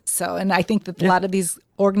too. So, and I think that a lot of these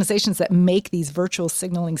organizations that make these virtual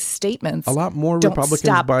signaling statements, a lot more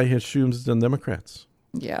Republicans buy his shoes than Democrats.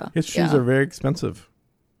 Yeah, his shoes are very expensive.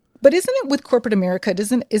 But isn't it with corporate America?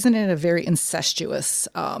 Isn't it a very incestuous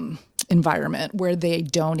environment where they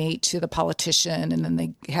donate to the politician and then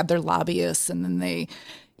they have their lobbyists and then they,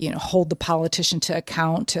 hold the politician to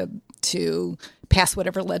account to pass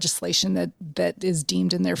whatever legislation that is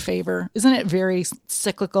deemed in their favor? Isn't it very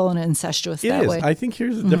cyclical and incestuous that way? I think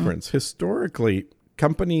here's the difference. Historically,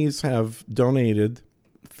 companies have donated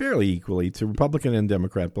fairly equally to Republican and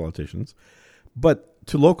Democrat politicians, but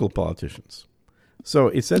to local politicians. So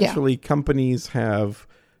essentially, companies have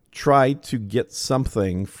tried to get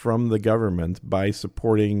something from the government by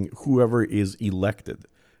supporting whoever is elected.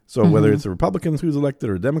 So whether it's a Republican who's elected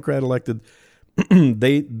or a Democrat elected,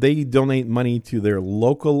 they donate money to their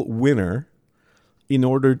local winner in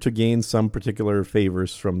order to gain some particular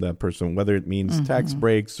favors from that person, whether it means tax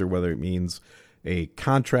breaks or whether it means a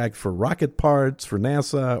contract for rocket parts for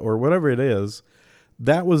NASA or whatever it is.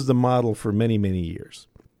 That was the model for many, many years.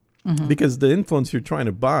 Because the influence you're trying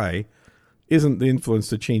to buy isn't the influence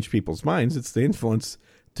to change people's minds. It's the influence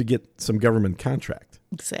to get some government contract.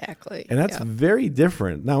 Exactly. And that's very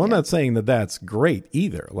different. Now, I'm not saying that that's great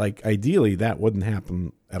either. Like, ideally, that wouldn't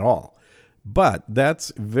happen at all. But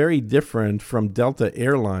that's very different from Delta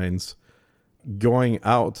Airlines going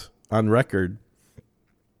out on record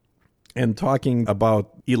and talking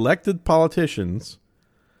about elected politicians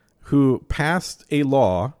who passed a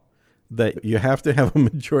law that you have to have a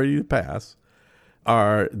majority to pass,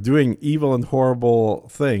 are doing evil and horrible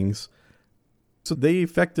things. So they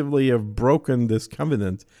effectively have broken this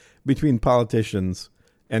covenant between politicians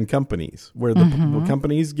and companies, where the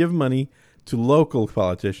companies give money to local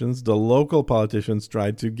politicians. The local politicians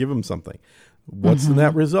try to give them something. What's the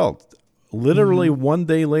net result? Literally one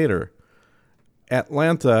day later,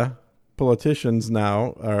 Atlanta politicians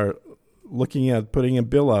now are looking at putting a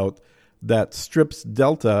bill out that strips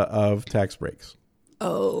Delta of tax breaks.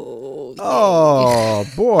 Oh,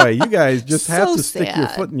 boy. You guys just had to stick your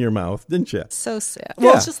foot in your mouth, didn't you? So sad.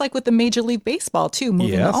 Well, it's just like with the Major League Baseball, too,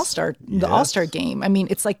 moving the All-Star game. I mean,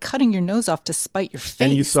 it's like cutting your nose off to spite your face.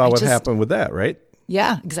 And you saw what happened with that, right?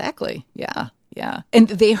 Yeah, exactly. Yeah. And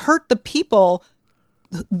they hurt the people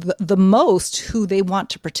the most who they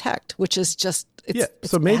want to protect, which is just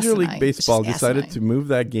so Major League Baseball decided to move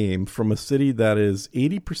that game from a city that is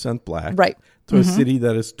 80% black to a city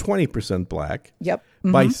that is 20% black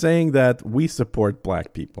by saying that we support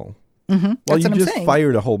black people. Well, That's you what just I'm saying.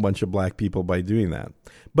 fired a whole bunch of black people by doing that.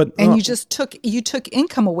 But you took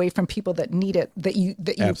income away from people that need it, that you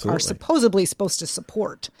are supposedly supposed to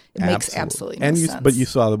support. It makes absolutely no sense. But you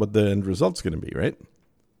saw what the end result's going to be, right?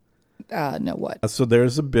 No, what? So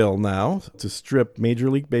there's a bill now to strip Major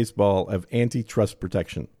League Baseball of antitrust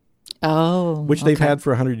protection. Which they've had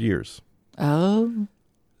for 100 years.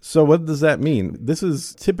 So what does that mean? This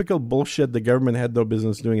is typical bullshit the government had no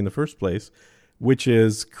business doing in the first place, which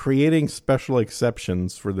is creating special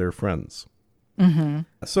exceptions for their friends.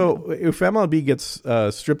 So if MLB gets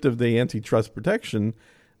stripped of the antitrust protection,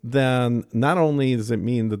 then not only does it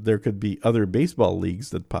mean that there could be other baseball leagues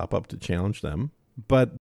that pop up to challenge them,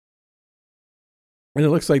 but and it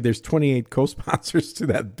looks like there's 28 co-sponsors to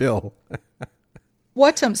that bill.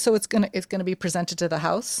 What? So it's gonna be presented to the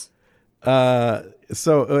House?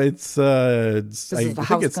 So it's I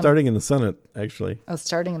think it's starting in the Senate, actually. Oh,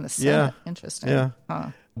 starting in the Senate. Interesting.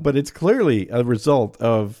 Yeah. But it's clearly a result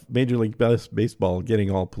of Major League Baseball getting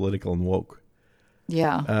all political and woke.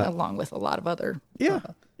 Yeah, along with a lot of other a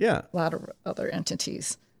lot of other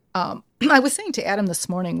entities. I was saying to Adam this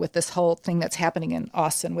morning with this whole thing that's happening in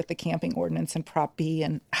Austin with the camping ordinance and Prop B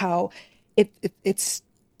and how it's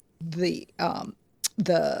the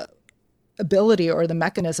ability or the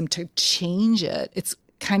mechanism to change it. It's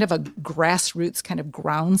kind of a grassroots kind of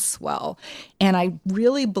groundswell. And I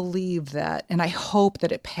really believe that, and I hope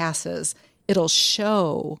that it passes, it'll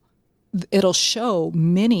show it'll show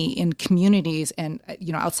many in communities and,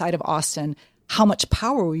 outside of Austin, how much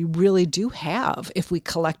power we really do have if we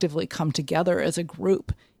collectively come together as a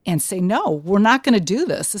group and say, no, we're not going to do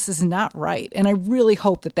this. This is not right. And I really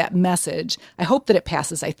hope that message, I hope that it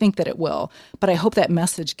passes. I think that it will. But I hope that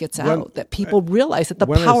message gets out, that people realize that the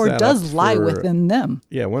power does lie within them.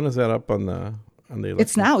 Yeah, when is that up on the election?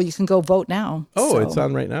 It's now. You can go vote now. Oh, it's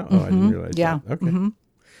on right now? Oh, I didn't realize that. Okay.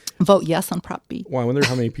 Vote yes on Prop B. Well, I wonder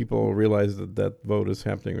how many people realize that vote is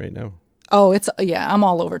happening right now. Oh, I'm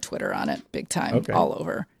all over Twitter on it, big time, all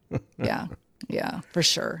over. Yeah, for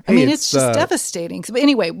sure. I mean, it's just devastating. But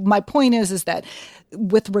anyway, my point is that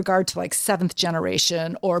with regard to like seventh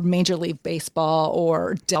generation or Major League Baseball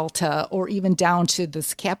or Delta or even down to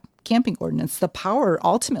this camping ordinance, the power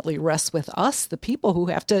ultimately rests with us, the people who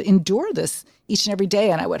have to endure this each and every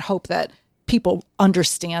day. And I would hope that people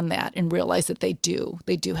understand that and realize that they do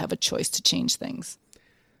have a choice to change things.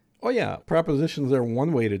 Oh, yeah. Propositions are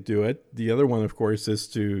one way to do it. The other one, of course, is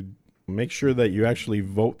to make sure that you actually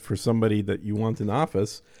vote for somebody that you want in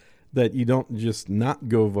office, that you don't just not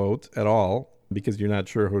go vote at all because you're not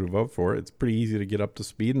sure who to vote for. It's pretty easy to get up to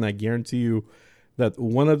speed, and I guarantee you that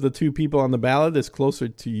one of the two people on the ballot is closer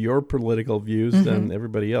to your political views than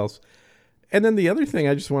everybody else. And then the other thing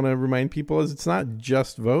I just want to remind people is it's not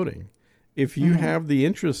just voting. If you have the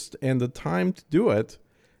interest and the time to do it,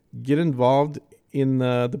 get involved in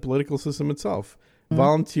the political system itself.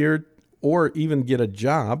 Volunteer or even get a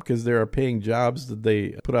job, because there are paying jobs that they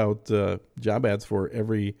put out job ads for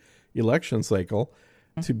every election cycle,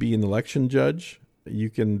 to be an election judge.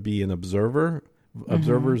 You can be an observer.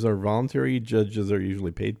 Observers are voluntary. Judges are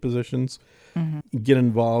usually paid positions. Get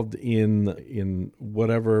involved in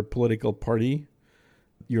whatever political party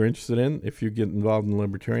you're interested in. If you get involved in the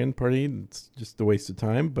Libertarian Party, it's just a waste of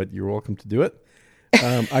time, but you're welcome to do it.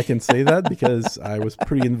 I can say that because I was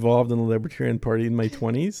pretty involved in the Libertarian Party in my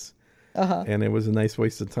 20s. And it was a nice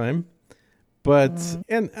waste of time. But,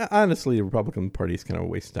 and honestly, the Republican Party is kind of a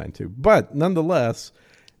waste of time too. But nonetheless,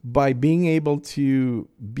 by being able to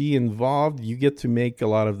be involved, you get to make a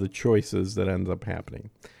lot of the choices that end up happening.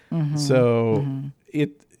 So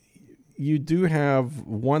you do have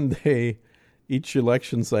one day each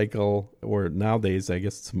election cycle, or nowadays, I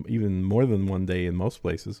guess it's even more than one day in most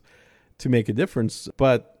places, to make a difference.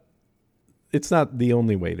 But it's not the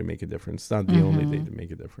only way to make a difference. It's not the only day to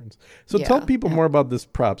make a difference. So tell people more about this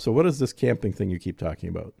prop. So what is this camping thing you keep talking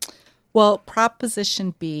about? Well,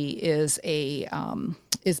 Proposition B is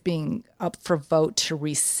being up for vote to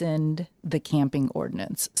rescind the camping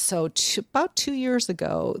ordinance. So about 2 years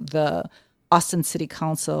ago, the Austin City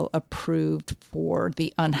Council approved for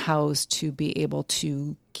the unhoused to be able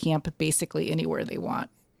to camp basically anywhere they want.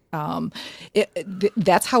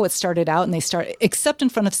 That's how it started out, and they started, except in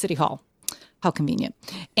front of City Hall. How convenient.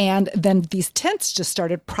 And then these tents just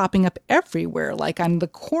started propping up everywhere, like on the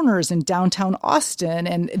corners in downtown Austin.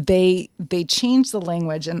 And they changed the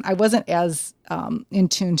language. And I wasn't as in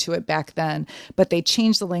tune to it back then, but they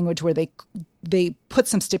changed the language where they put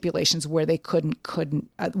some stipulations where they could and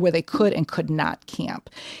could not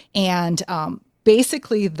camp. And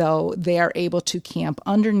basically, though, they are able to camp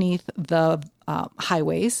underneath the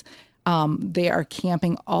highways. They are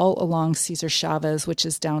camping all along Cesar Chavez, which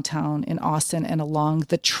is downtown in Austin, and along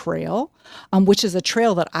the trail, which is a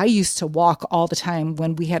trail that I used to walk all the time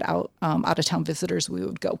when we had out-of-town visitors. We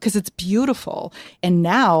would go because it's beautiful. And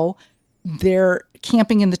now they're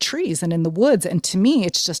camping in the trees and in the woods. And to me,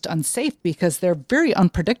 it's just unsafe because they're very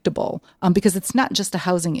unpredictable, because it's not just a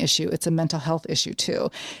housing issue. It's a mental health issue, too.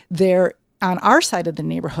 They're on our side of the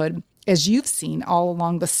neighborhood, as you've seen all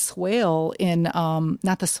along the swale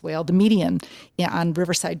the median on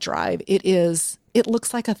Riverside Drive. It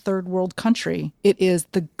looks like a third world country. It is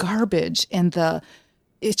the garbage and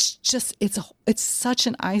it's such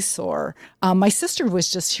an eyesore. My sister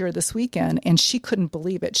was just here this weekend and she couldn't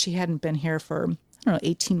believe it. She hadn't been here for,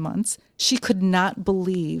 18 months. She could not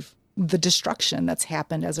believe the destruction that's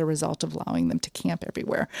happened as a result of allowing them to camp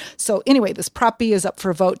everywhere. So anyway, this Prop B is up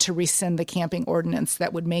for vote to rescind the camping ordinance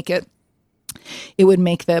that would make it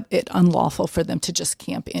unlawful for them to just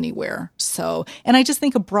camp anywhere. So, and I just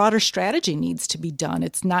think a broader strategy needs to be done.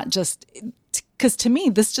 It's not just, because to me,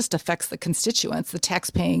 this just affects the constituents, the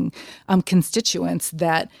tax-paying constituents,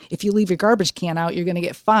 that if you leave your garbage can out, you're going to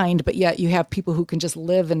get fined, but yet you have people who can just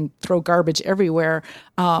live and throw garbage everywhere.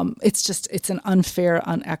 It's an unfair,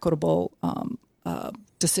 unequitable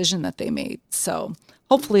decision that they made. So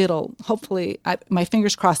hopefully, my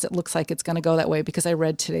fingers crossed, it looks like it's going to go that way, because I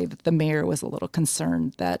read today that the mayor was a little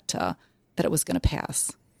concerned that it was going to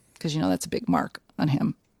pass, because, that's a big mark on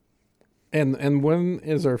him. And when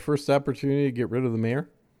is our first opportunity to get rid of the mayor?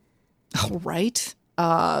 Oh, right.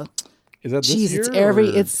 Is that this Geez, year? it's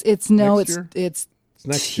or it's no, next year? it's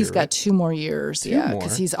next he's year, got right? 2 more years. Yeah,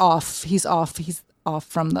 because more? he's off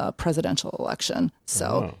from the presidential election.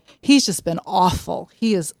 So Oh. he's just been awful.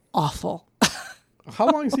 He is awful. How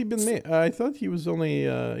long has he been mayor? I thought he was only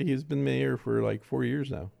he's been mayor for like 4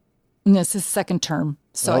 years now. And it's his second term.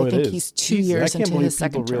 So Oh, I it think is. he's 2 Jeez, years I can't into believe his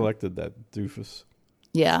second people term. reelected that doofus.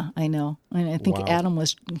 Yeah, I know. And I think Wow.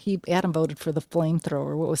 Adam voted for the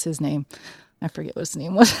flamethrower. What was his name? I forget what his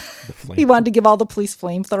name was. flame- He wanted to give all the police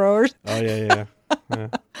flamethrowers. Oh yeah.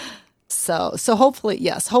 So hopefully,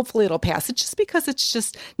 yes, hopefully it'll pass. It's just because it's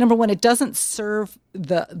just, number one, it doesn't serve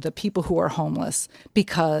the people who are homeless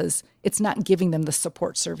because it's not giving them the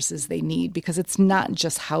support services they need, because it's not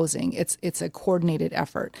just housing. It's a coordinated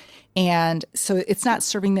effort. And so it's not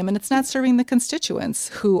serving them, and it's not serving the constituents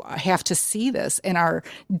who have to see this and are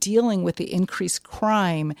dealing with the increased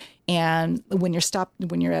crime. And when you're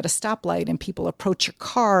at a stoplight and people approach your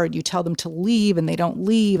car, you tell them to leave and they don't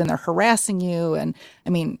leave and they're harassing you. And I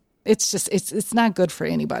mean, it's just it's not good for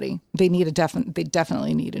anybody. They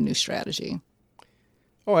definitely need a new strategy.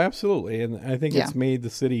 Oh, absolutely. And I think Yeah. it's made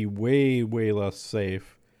the city way, way less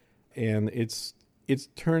safe. And it's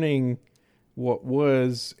turning what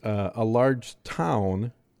was a large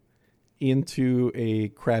town into a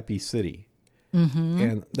crappy city. Mm-hmm.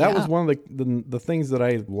 And that was one of the things that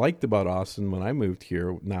I liked about Austin when I moved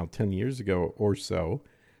here now 10 years ago or so,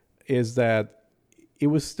 is that it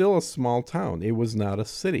was still a small town. It was not a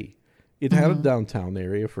city. It had a downtown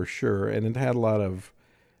area for sure, and it had a lot of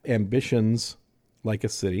ambitions like a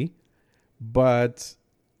city, but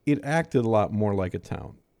it acted a lot more like a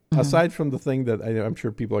town. Aside from the thing that I'm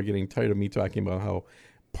sure people are getting tired of me talking about, how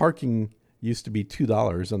parking used to be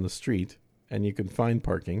 $2 on the street and you could find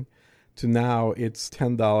parking, to now it's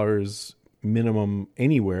 $10 minimum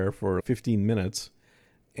anywhere for 15 minutes.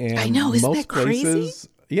 And I know, isn't most that crazy? places,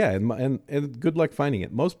 yeah, and good luck finding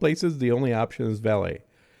it. Most places, the only option is valet,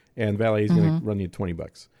 and valet is going to run you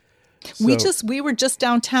 $20. We were just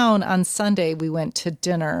downtown on Sunday. We went to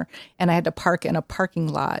dinner and I had to park in a parking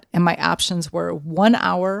lot, and my options were 1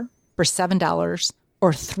 hour for $7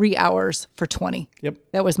 or 3 hours for $20. Yep.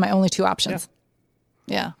 That was my only two options.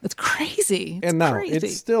 Yeah, it's crazy. It's And now crazy.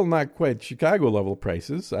 it's still not quite Chicago level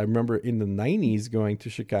prices. I remember in the 90s going to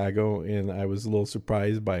Chicago, and I was a little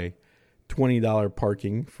surprised by $20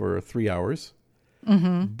 parking for 3 hours.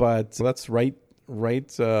 Mm-hmm. But that's right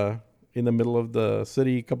in the middle of the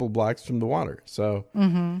city, a couple blocks from the water. So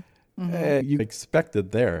you expect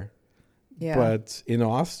it there. Yeah. But in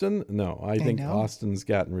Austin, no. I think know. Austin's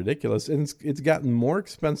gotten ridiculous. And it's gotten more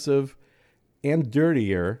expensive and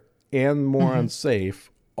dirtier and more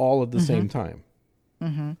unsafe all at the same time.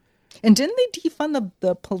 And didn't they defund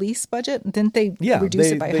the police budget? Didn't they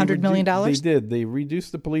reduce it by $100 million? They did. They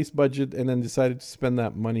reduced the police budget and then decided to spend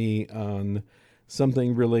that money on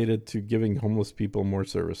something related to giving homeless people more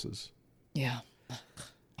services. Yeah.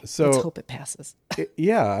 So Let's hope it passes.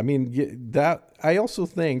 yeah, I mean, that I also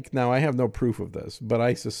think, now I have no proof of this, but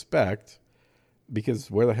I suspect, because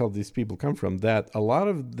where the hell do these people come from, that a lot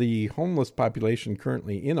of the homeless population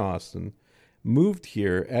currently in Austin moved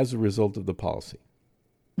here as a result of the policy.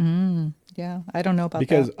 Yeah, I don't know about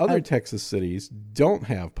Because that. other Texas cities don't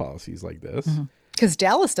have policies like this. Because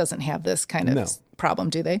Dallas doesn't have this kind of problem,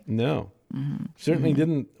 do they? No. Certainly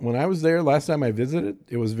didn't. When I was there last time I visited,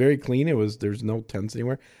 it was very clean. There's no tents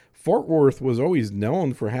anywhere. Fort Worth was always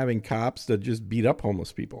known for having cops that just beat up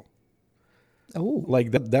homeless people. Oh,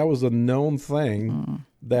 Like that was a known thing,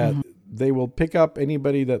 that they will pick up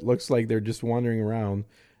anybody that looks like they're just wandering around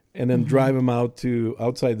and then drive them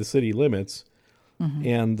outside the city limits.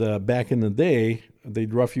 And back in the day,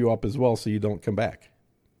 they'd rough you up as well so you don't come back.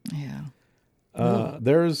 yeah.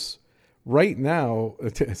 There's right now,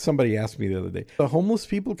 somebody asked me the other day, the homeless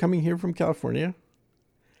people coming here from California?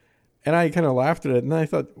 And I kind of laughed at it, and I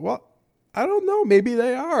thought, well, I don't know. Maybe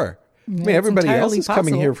they are. I mean, everybody else is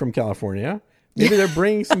coming here from California. Maybe they're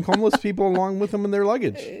bringing some homeless people along with them in their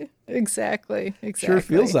luggage. Exactly. Sure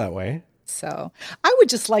feels that way. So I would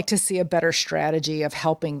just like to see a better strategy of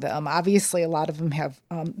helping them. Obviously, a lot of them have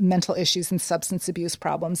mental issues and substance abuse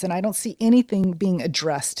problems, and I don't see anything being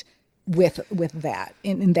addressed with that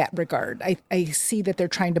in that regard. I see that they're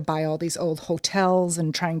trying to buy all these old hotels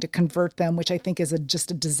and trying to convert them, which I think is just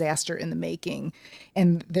a disaster in the making.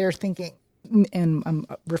 And they're thinking, and I'm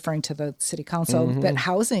referring to the city council, that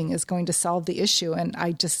housing is going to solve the issue. And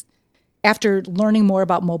After learning more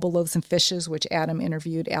about Mobile Loaves and Fishes, which Adam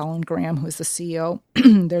interviewed Alan Graham, who is the CEO,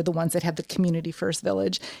 they're the ones that have the Community First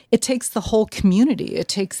Village. It takes the whole community. It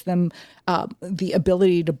takes them the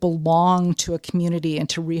ability to belong to a community and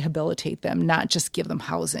to rehabilitate them, not just give them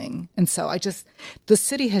housing. And so the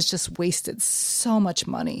city has just wasted so much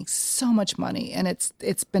money, and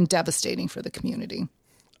it's been devastating for the community.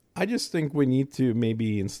 I just think we need to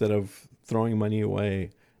maybe, instead of throwing money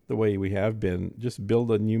away the way we have been, just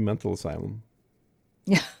build a new mental asylum.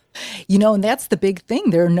 Yeah. And that's the big thing.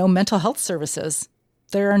 There are no mental health services.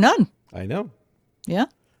 There are none. I know. Yeah.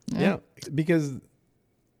 Yeah. Because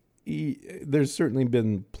there's certainly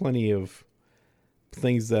been plenty of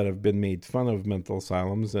things that have been made fun of mental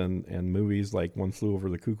asylums, and movies like One Flew Over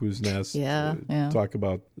the Cuckoo's Nest. Talk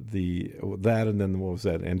about that, and then what was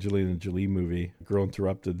that Angelina Jolie movie, Girl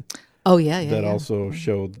Interrupted? Oh, yeah. That also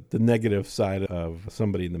showed the negative side of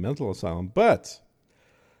somebody in the mental asylum. But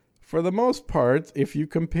for the most part, if you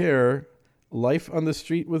compare life on the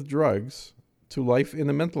street with drugs to life in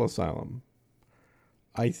a mental asylum,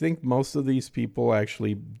 I think most of these people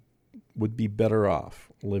actually would be better off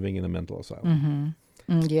living in a mental asylum.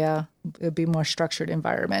 Yeah, it would be a more structured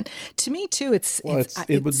environment. To me, too, it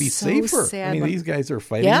would be so safer. Sad these guys are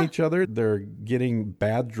fighting each other. They're getting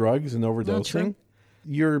bad drugs and overdosing.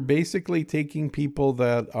 You're basically taking people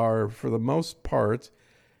that are, for the most part,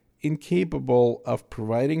 incapable of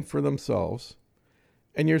providing for themselves,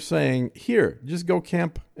 and you're saying, here, just go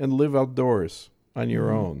camp and live outdoors on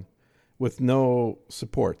your own with no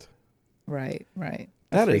support. Right.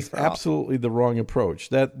 That is absolutely the wrong approach.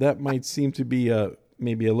 That might seem to be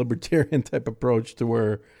maybe a libertarian type approach, to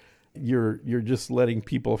where you're just letting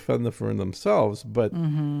people fend for themselves,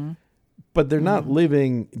 but they're not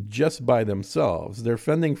living just by themselves. They're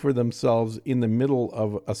fending for themselves in the middle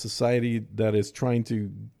of a society that is trying to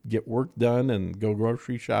get work done and go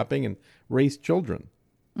grocery shopping and raise children.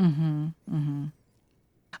 I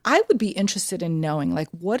would be interested in knowing,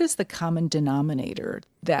 what is the common denominator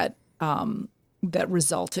that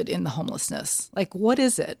resulted in the homelessness? What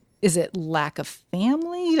is it? Is it lack of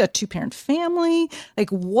family, a two-parent family?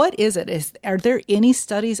 What is it? Are there any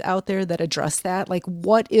studies out there that address that?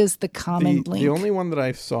 What is the common link? The only one that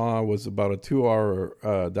I saw was about a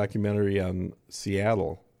 2-hour documentary on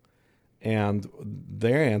Seattle, and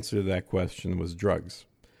their answer to that question was drugs.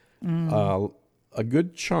 A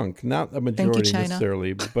good chunk, not a majority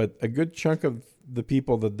necessarily, but a good chunk of the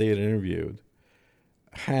people that they had interviewed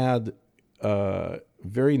had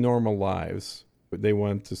very normal lives. They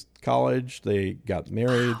went to college, they got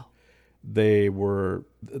married, they were,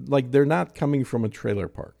 they're not coming from a trailer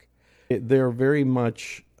park. They're very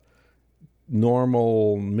much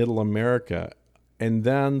normal middle America, and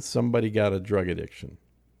then somebody got a drug addiction.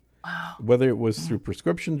 Wow. Whether it was through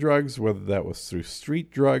prescription drugs, whether that was through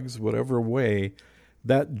street drugs, whatever way,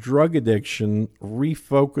 that drug addiction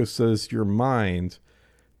refocuses your mind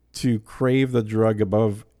to crave the drug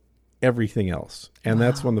above everything else. And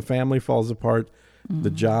that's when the family falls apart,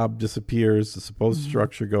 the job disappears, the supposed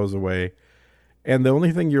structure goes away. And the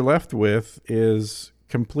only thing you're left with is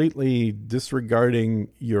completely disregarding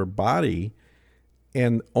your body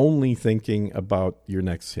and only thinking about your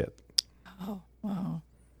next hit. Oh, wow.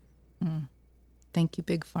 Thank you,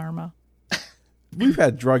 Big Pharma. We've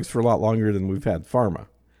had drugs for a lot longer than we've had pharma.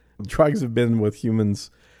 Drugs have been with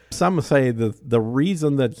humans. Some say that the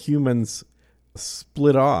reason that humans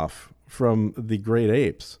split off from the great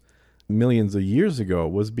apes millions of years ago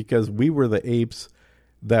was because we were the apes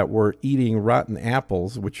that were eating rotten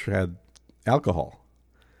apples, which had alcohol.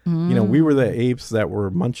 We were the apes that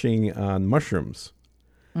were munching on mushrooms.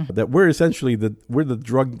 That we're essentially we're the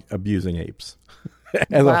drug abusing apes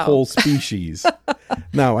as a whole species.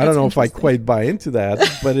 Now, I don't know if I quite buy into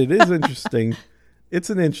that, but it is interesting. It's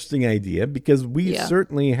an interesting idea, because we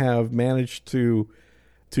certainly have managed to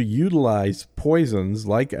utilize poisons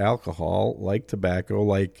like alcohol, like tobacco,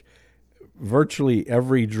 like virtually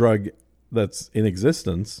every drug that's in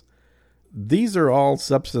existence. These are all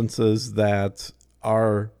substances that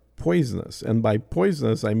are poisonous. And by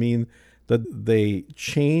poisonous, I mean that they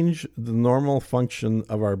change the normal function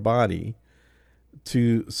of our body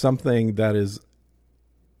to something that is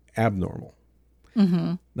abnormal.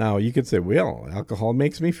 Now, you could say, well, alcohol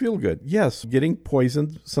makes me feel good. Yes, getting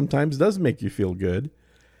poisoned sometimes does make you feel good.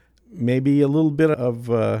 Maybe a little bit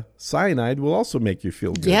of cyanide will also make you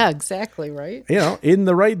feel good. Yeah, exactly, right? In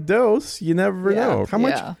the right dose, you never know. How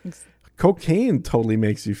much cocaine totally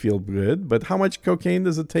makes you feel good, but how much cocaine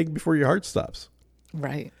does it take before your heart stops?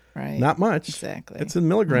 Right. Not much. Exactly. It's in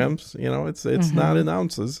milligrams. It's not in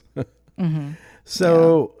ounces.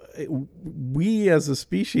 So we as a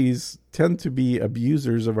species tend to be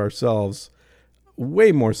abusers of ourselves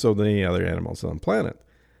way more so than any other animals on the planet.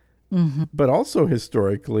 Mm-hmm. But also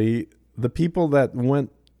historically, the people that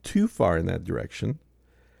went too far in that direction,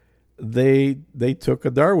 they took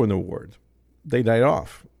a Darwin Award. They died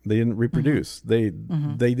off. They didn't reproduce.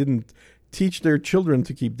 Mm-hmm. They didn't teach their children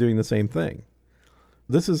to keep doing the same thing.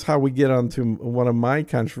 This is how we get onto one of my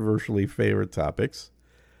controversially favorite topics,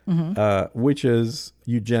 which is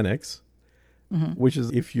eugenics, which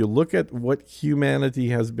is if you look at what humanity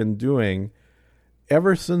has been doing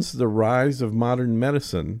ever since the rise of modern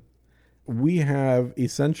medicine, we have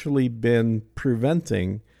essentially been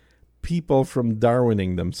preventing people from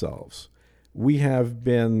Darwining themselves. We have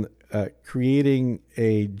been creating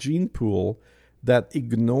a gene pool that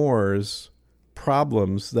ignores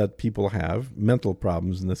problems that people have, mental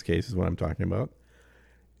problems in this case is what I'm talking about,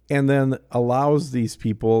 and then allows these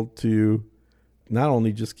people to not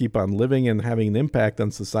only just keep on living and having an impact on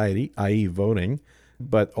society, i.e. voting,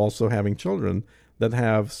 but also having children that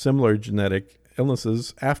have similar genetic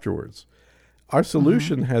illnesses afterwards. Our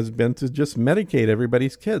solution has been to just medicate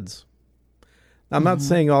everybody's kids. Now, I'm not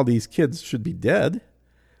saying all these kids should be dead,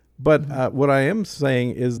 but what I am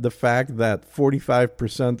saying is the fact that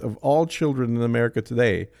 45% of all children in America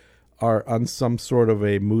today are on some sort of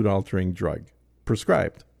a mood-altering drug,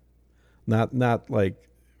 prescribed, not like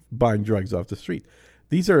buying drugs off the street.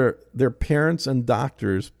 These are their parents and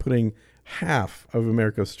doctors putting half of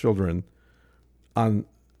America's children on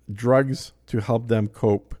drugs to help them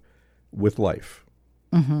cope with life.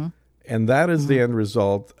 And that is the end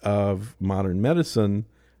result of modern medicine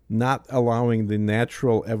not allowing the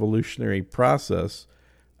natural evolutionary process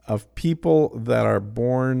of people that are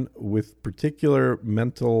born with particular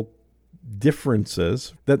mental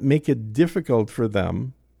differences that make it difficult for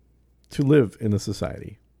them to live in a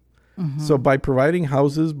society. So by providing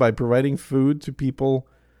houses, by providing food to people,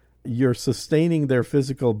 you're sustaining their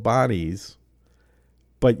physical bodies,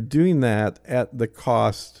 but doing that at the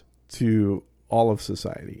cost to all of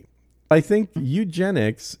society. I think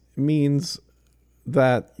eugenics means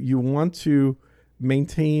that you want to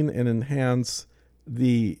maintain and enhance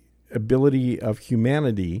the ability of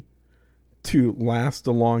humanity to last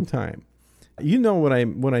a long time. You know what I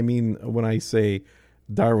mean when I say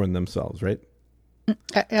Darwin themselves, right?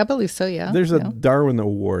 I believe so, yeah. There's a Darwin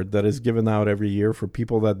Award that is given out every year for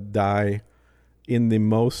people that die in the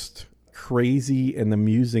most crazy and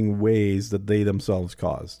amusing ways that they themselves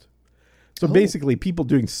caused. So basically, people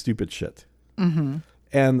doing stupid shit.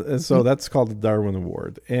 And so that's called the Darwin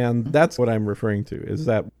Award. And that's what I'm referring to, is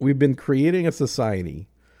that we've been creating a society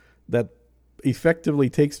that effectively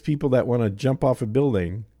takes people that want to jump off a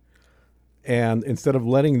building, and instead of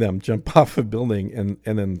letting them jump off a building and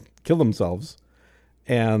then kill themselves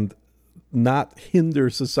and not hinder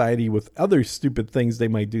society with other stupid things they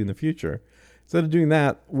might do in the future, instead of doing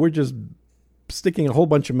that, we're just sticking a whole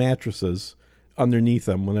bunch of mattresses underneath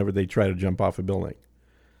them whenever they try to jump off a building.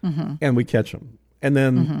 And we catch them. And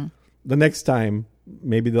then the next time,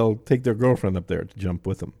 maybe they'll take their girlfriend up there to jump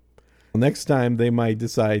with them. The next time, they might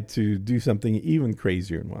decide to do something even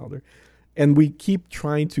crazier and wilder. And we keep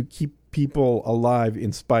trying to keep people alive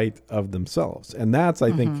in spite of themselves. And that's,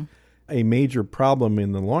 I think, a major problem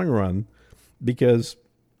in the long run, because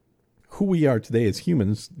who we are today as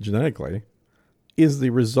humans genetically is the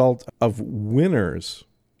result of winners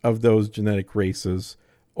of those genetic races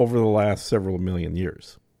over the last several million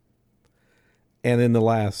years. And in the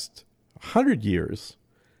last 100 years,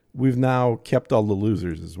 we've now kept all the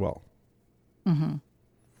losers as well.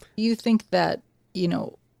 You think that,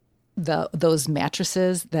 those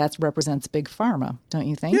mattresses, that represents big pharma, don't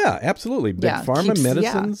you think? Yeah, absolutely. Big pharma,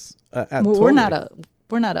 medicines. Well, we're not a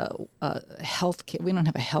healthcare. We don't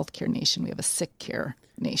have a healthcare nation. We have a sick care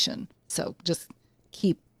nation. So just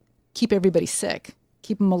keep everybody sick.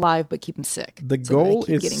 Keep them alive, but keep them sick. The goal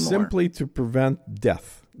is simply to prevent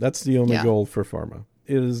death. That's the only goal for pharma.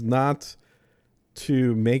 It is not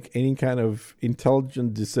to make any kind of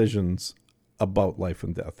intelligent decisions about life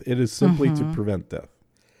and death. It is simply to prevent death.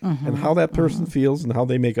 And how that person feels and how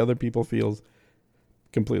they make other people feel,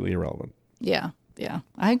 completely irrelevant. Yeah.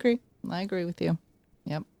 I agree with you.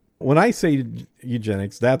 Yep. When I say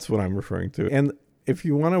eugenics, that's what I'm referring to. And if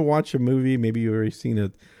you want to watch a movie, maybe you've already seen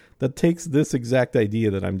it, that takes this exact idea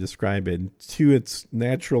that I'm describing to its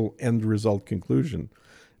natural end result conclusion.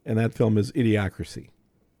 And that film is Idiocracy.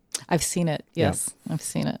 I've seen it. Yes, yeah. I've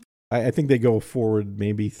seen it. I think they go forward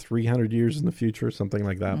maybe 300 years in the future, something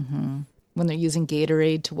like that. When they're using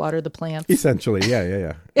Gatorade to water the plants. Essentially,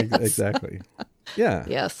 yeah. Yes. Exactly. Yeah.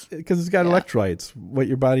 Yes. Because it's got electrolytes, what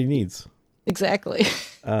your body needs. Exactly.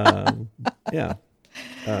 Yeah.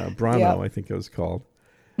 Brano, Yeah. I think it was called.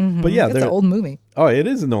 But yeah, It's an old movie. Oh, it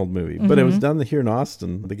is an old movie, but it was done here in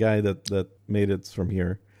Austin. The guy that made it's from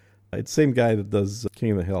here. It's the same guy that does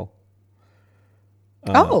King of the Hill.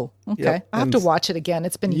 Okay. yep. I'll have And to watch it again.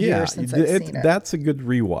 It's been years since I've seen it. That's a good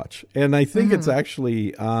rewatch. And I think it's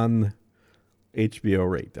actually on HBO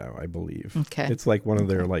right now, I believe. Okay. It's like one of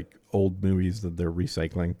their like old movies that they're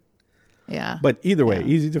recycling. Yeah. But either way, Yeah.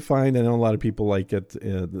 easy to find. I know a lot of people like it.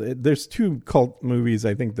 There's two cult movies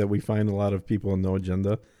I think that we find a lot of people in No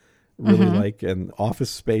Agenda really like, and Office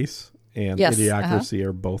Space and Yes, Idiocracy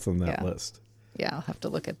are both on that Yeah. list. Yeah, I'll have to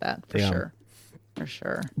look at that for Yeah. sure. For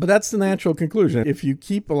sure. But that's the natural conclusion. If you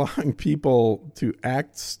keep allowing people to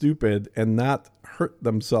act stupid and not hurt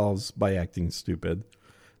themselves by acting stupid,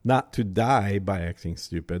 not to die by acting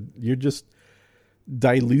stupid, you're just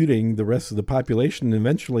diluting the rest of the population. And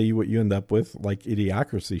eventually what you end up with, like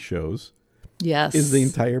Idiocracy shows, Yes. is the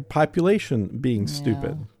entire population being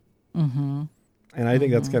stupid. And I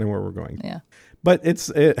think that's kind of where we're going. Yeah. But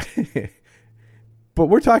but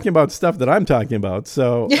we're talking about stuff that I'm talking about.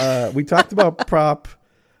 So we talked about Prop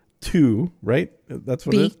 2, right? That's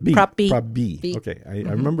what B. it is? Prop B. Prop B. B. Okay. I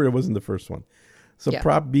remember it wasn't the first one. So Yeah.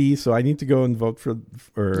 Prop B. So I need to go and vote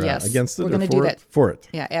Yes. against it We're or gonna for do it? that. For it.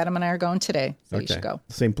 Yeah, Adam and I are going today, so you should go.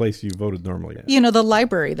 Same place you voted normally. You know, the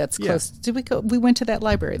library that's Yeah. close. Did we go? We went to that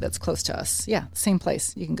library that's close to us. Yeah, same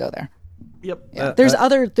place. You can go there. Yep. Yeah. There's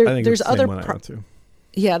other. I think There's it's the same other. one I went to.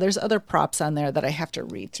 Yeah, there's other props on there that I have to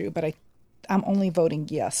read through, but I'm only voting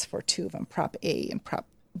yes for two of them, Prop A and Prop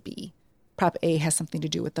B. Prop A has something to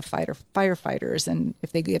do with the firefighters, and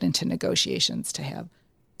if they get into negotiations to have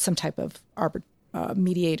some type of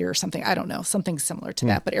mediator or something. I don't know, something similar to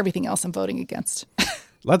that, but everything else I'm voting against.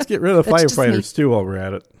 Let's get rid of That's just me. firefighters too while we're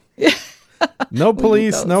at it. No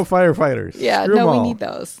police, those. no firefighters. Yeah, Screw 'em no, we all. need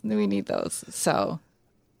those. We need those. So,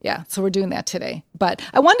 yeah, so we're doing that today. But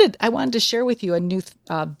I wanted to share with you a new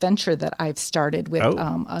venture that I've started with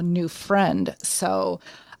a new friend. So,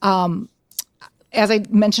 as I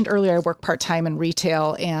mentioned earlier, I work part-time in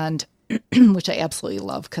retail, and which I absolutely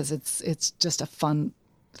love because it's just a fun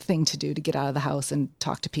thing to do, to get out of the house and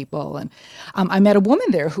talk to people. And I met a woman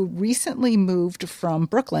there who recently moved from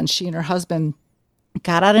Brooklyn. She and her husband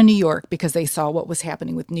got out of New York because they saw what was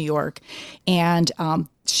happening with New York. And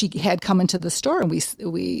she had come into the store, and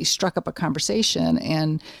we struck up a conversation,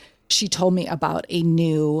 and she told me about a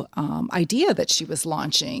new idea that she was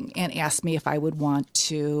launching and asked me if I would want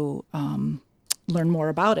to learn more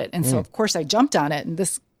about it. And so, of course, I jumped on it, and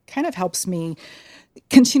this kind of helps me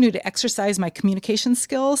continue to exercise my communication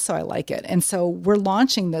skills. So I like it. And so we're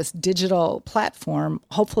launching this digital platform,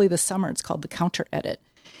 hopefully this summer. It's called the Counter Edit.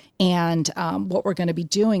 And what we're going to be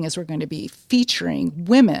doing is we're going to be featuring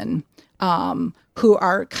women who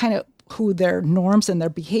are who their norms and their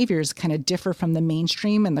behaviors kind of differ from the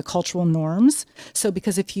mainstream and the cultural norms. So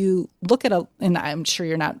because if you look at and I'm sure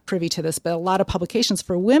you're not privy to this, but a lot of publications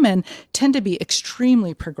for women tend to be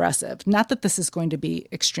extremely progressive. Not that this is going to be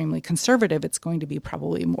extremely conservative. It's going to be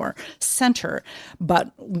probably more center,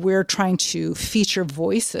 but we're trying to feature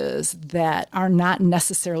voices that are not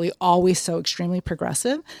necessarily always so extremely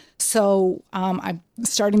progressive. So I'm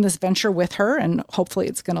starting this venture with her, and hopefully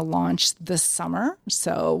it's going to launch this summer.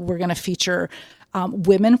 So we're going to feature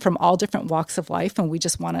women from all different walks of life, and we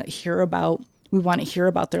just want to hear about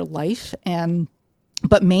their life,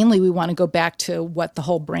 but mainly we want to go back to what the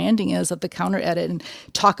whole branding is of the Counter Edit and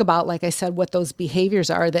talk about, like I said, what those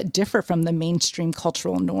behaviors are that differ from the mainstream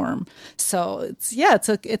cultural norm. So it's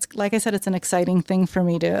like I said, it's an exciting thing for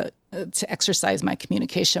me to exercise my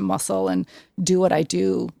communication muscle and do what I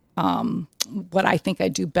do. What I think I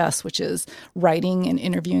do best, which is writing and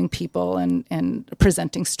interviewing people and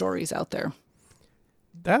presenting stories out there.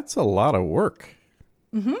 That's a lot of work.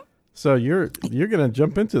 Mm-hmm. So you're going to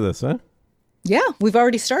jump into this, huh? Yeah, we've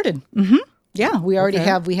already started. Mm-hmm. Yeah, we already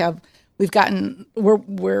have. We're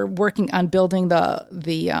working on building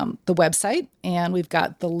the website, and we've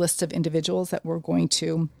got the list of individuals that we're going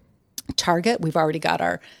to target. We've already got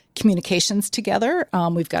our communications together.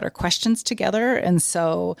 We've got our questions together. And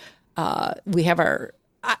so we have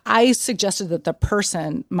I suggested that the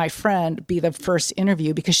person, my friend, be the first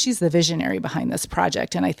interview because she's the visionary behind this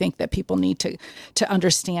project. And I think that people need to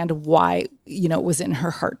understand why, it was in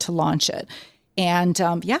her heart to launch it. And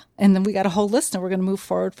and then we got a whole list, and we're going to move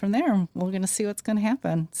forward from there. We're going to see what's going to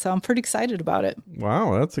happen. So I'm pretty excited about it.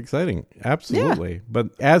 Wow, that's exciting. Absolutely. Yeah.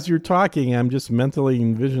 But as you're talking, I'm just mentally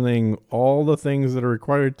envisioning all the things that are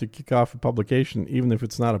required to kick off a publication, even if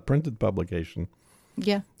it's not a printed publication.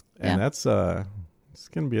 Yeah. And that's it's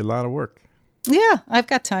going to be a lot of work. Yeah, I've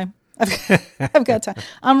got time. I've got time.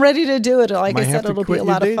 I'm ready to do it. Like I said, it'll be a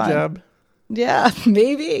lot of fun. Job. Yeah,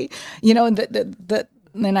 maybe.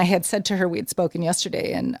 And I had said to her, we had spoken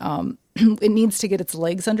yesterday, and it needs to get its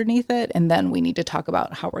legs underneath it, and then we need to talk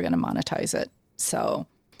about how we're going to monetize it. So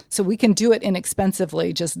we can do it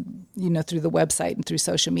inexpensively, just through the website and through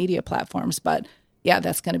social media platforms. But yeah,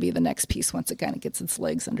 that's going to be the next piece once it kind of gets its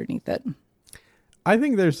legs underneath it. I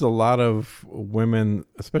think there's a lot of women,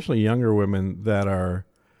 especially younger women, that are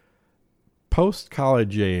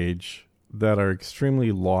post-college age that are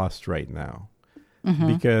extremely lost right now.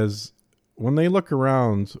 Because when they look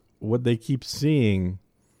around, what they keep seeing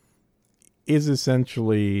is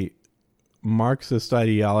essentially Marxist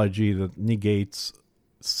ideology that negates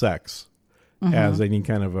sex as any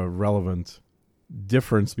kind of a relevant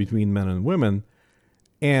difference between men and women,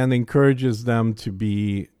 and encourages them to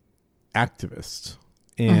be activists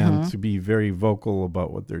and to be very vocal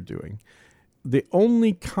about what they're doing. The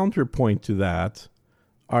only counterpoint to that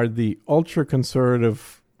are the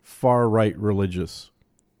ultra-conservative, far-right religious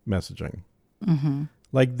messaging.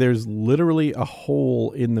 Like there's literally a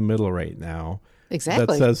hole in the middle right now that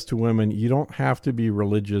says to women, you don't have to be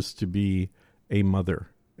religious to be a mother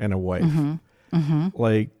and a wife.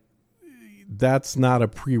 Like that's not a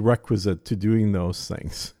prerequisite to doing those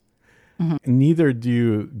things. Neither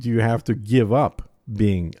do you have to give up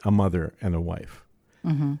being a mother and a wife.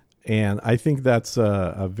 And I think that's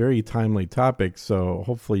a very timely topic. So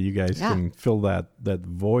hopefully you guys can fill that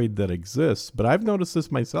void that exists. But I've noticed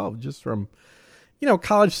this myself just from,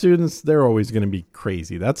 college students. They're always going to be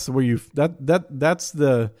crazy. That's where that's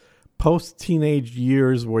the post-teenage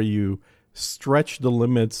years where you stretch the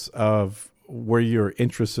limits of where your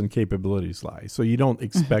interests and capabilities lie. So you don't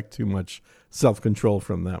expect too much self-control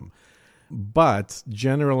from them. But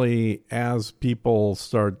generally, as people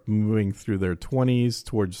start moving through their 20s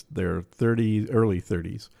towards their 30s, early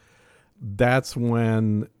 30s, that's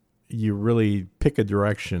when you really pick a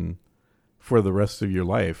direction for the rest of your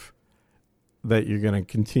life that you're going to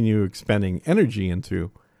continue expending energy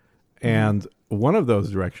into. And one of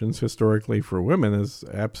those directions, historically for women, has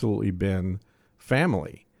absolutely been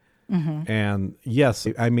family. And yes,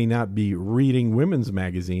 I may not be reading women's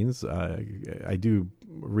magazines. I do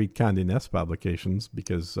read Condé Nast publications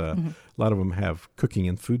because a lot of them have cooking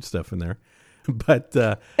and food stuff in there. But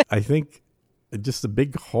I think just a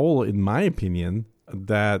big hole, in my opinion,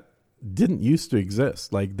 that didn't used to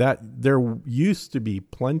exist. Like that, there used to be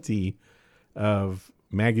plenty of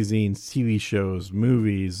magazines, TV shows,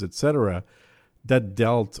 movies, etc., that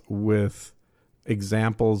dealt with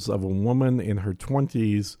examples of a woman in her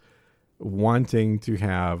 20s wanting to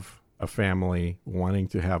have a family, wanting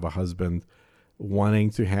to have a husband,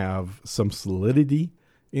 wanting to have some solidity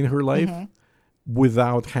in her life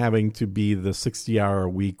without having to be the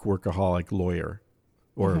 60-hour-a-week workaholic lawyer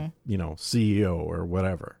or, CEO or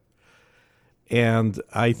whatever. And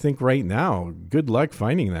I think right now, good luck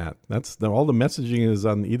finding that. All the messaging is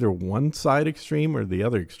on either one side extreme or the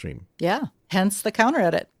other extreme. Yeah, hence the counter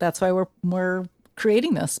edit. That's why we're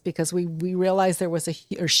creating this, because we realized there was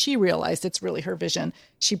she realized, it's really her vision.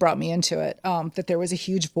 She brought me into it, that there was a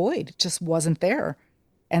huge void. It just wasn't there.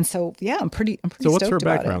 And so, yeah, I'm pretty So what's stoked her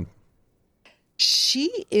about background? She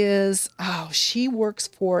works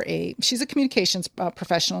for she's a communications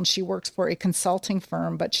professional, and she works for a consulting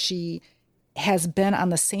firm, but she has been on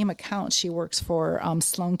the same account. She works for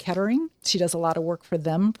Sloan Kettering. She does a lot of work for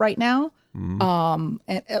them right now. And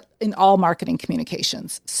in all marketing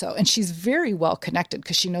communications. So, and she's very well connected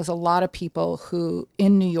because she knows a lot of people who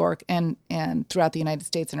in New York and throughout the United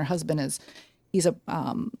States. And her husband he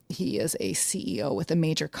is a CEO with a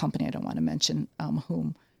major company. I don't want to mention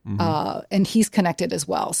whom. And he's connected as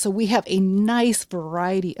well. So we have a nice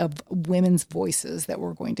variety of women's voices that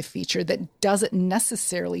we're going to feature that doesn't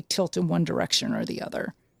necessarily tilt in one direction or the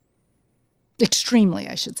other. Extremely,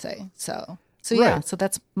 I should say. So yeah, so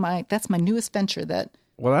that's my newest venture that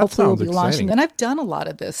hopefully will be launching. And I've done a lot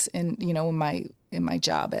of this in my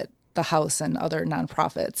job at the House and other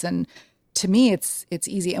nonprofits. And to me, it's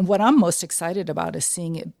easy. And what I'm most excited about is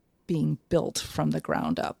seeing it being built from the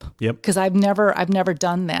ground up. Yep. Because I've never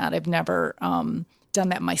done that. I've never done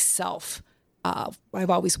that myself. I've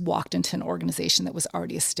always walked into an organization that was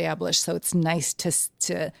already established. So it's nice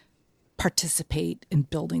to participate in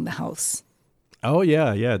building the house. Oh,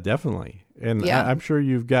 yeah, definitely. And yeah. I'm sure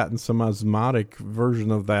you've gotten some osmotic version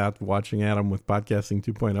of that watching Adam with Podcasting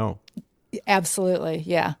 2.0. Absolutely.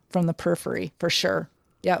 Yeah. From the periphery, for sure.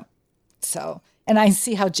 Yep. So, and I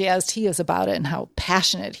see how jazzed he is about it and how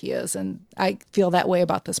passionate he is. And I feel that way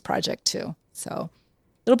about this project too. So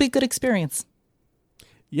it'll be a good experience.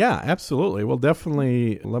 Yeah, absolutely. Well,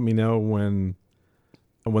 definitely let me know when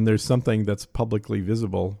there's something that's publicly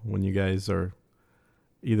visible, when you guys are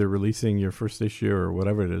either releasing your first issue or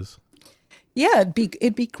whatever it is. Yeah,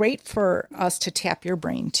 it'd be great for us to tap your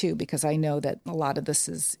brain too, because I know that a lot of this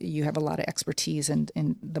is, you have a lot of expertise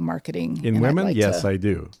in the marketing. In women, yes, I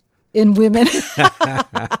do. In women.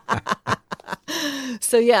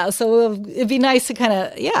 So it'd be nice to kind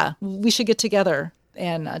of, we should get together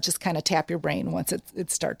and just kind of tap your brain once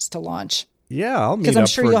it starts to launch. Yeah, I'll meet Because I'm up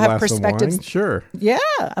sure for a you'll have glass of perspectives. wine. Sure. Yeah,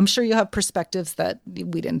 I'm sure you'll have perspectives that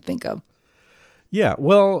we didn't think of. Yeah,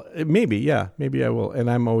 well, maybe I will.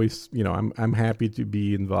 And I'm always, I'm happy to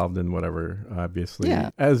be involved in whatever, obviously. Yeah.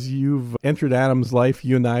 As you've entered Adam's life,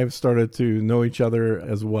 you and I have started to know each other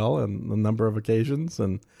as well on a number of occasions.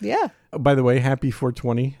 And Yeah. by the way, happy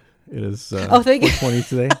 420. It is thank you. 420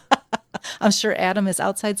 today. I'm sure Adam is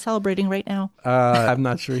outside celebrating right now. I'm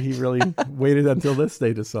not sure he really waited until this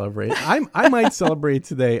day to celebrate. I might celebrate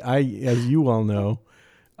today. As you all know,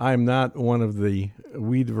 I'm not one of the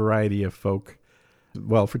weed variety of folk.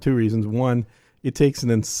 Well, for two reasons. One, it takes an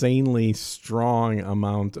insanely strong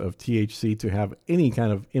amount of THC to have any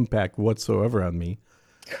kind of impact whatsoever on me.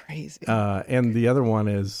 Crazy. And the other one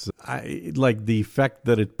is, I like the effect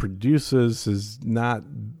that it produces has not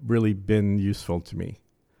really been useful to me.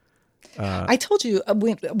 I told you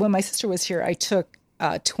when my sister was here, I took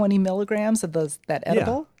 20 milligrams of that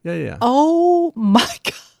edible. Yeah. Oh my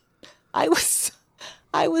God. I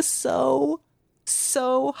was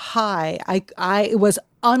so high. It was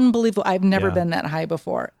unbelievable. I've never been that high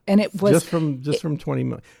before. And it was just from 20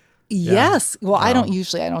 minutes. Yes. Well, I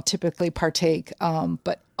don't typically partake.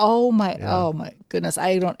 But oh my goodness.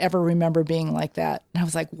 I don't ever remember being like that. And I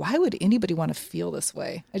was like, why would anybody want to feel this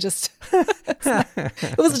way? It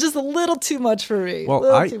was just a little too much for me.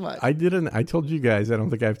 Well, too much. I told you guys, I don't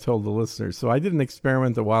think I've told the listeners. So I did an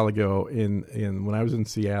experiment a while ago when I was in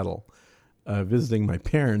Seattle, visiting my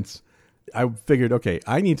parents. I figured, okay,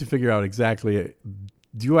 I need to figure out exactly,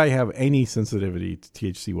 do I have any sensitivity to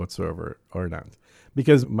THC whatsoever or not?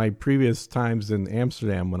 Because my previous times in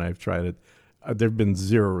Amsterdam when I've tried it, there have been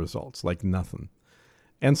zero results, like nothing.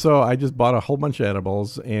 And so I just bought a whole bunch of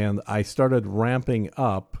edibles and I started ramping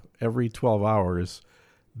up every 12 hours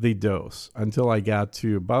the dose until I got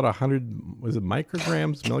to about 100, was it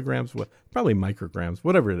micrograms, milligrams? Probably micrograms,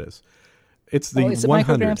 whatever it is. It's the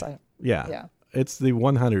 100. Micrograms? Yeah, it's the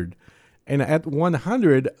 100. And at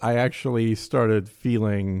 100, I actually started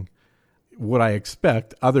feeling what I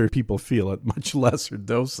expect other people feel at much lesser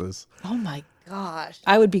doses. Oh my gosh.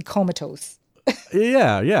 I would be comatose.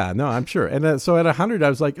 Yeah. No, I'm sure. And so at 100, I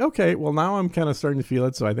was like, okay, well, now I'm kind of starting to feel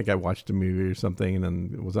it. So I think I watched a movie or something and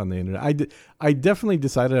then it was on the internet. I definitely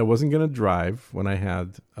decided I wasn't going to drive when I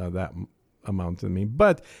had that amount in me.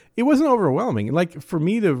 But it wasn't overwhelming. Like for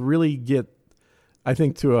me to really get, I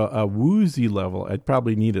think, to a woozy level, I'd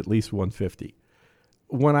probably need at least 150.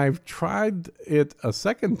 When I've tried it a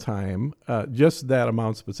second time, just that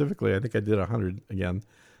amount specifically, I think I did 100 again.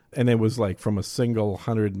 And it was like from a single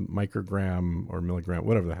 100 microgram or milligram,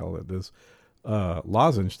 whatever the hell it is,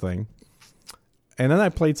 lozenge thing. And then I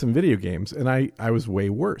played some video games and I was way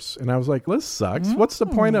worse. And I was like, this sucks. What's the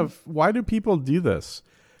point of, why do people do this?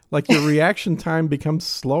 Like your reaction time becomes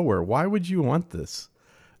slower. Why would you want this?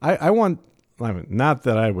 I mean, not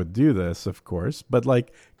that I would do this, of course, but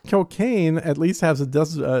like cocaine at least has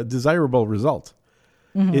a desirable result.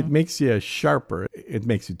 Mm-hmm. It makes you sharper. It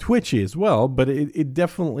makes you twitchy as well, but it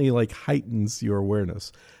definitely like heightens your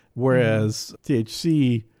awareness. Whereas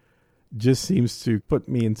THC just seems to put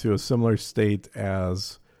me into a similar state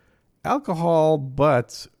as alcohol,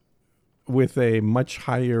 but with a much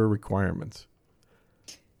higher requirement.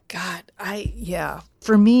 God,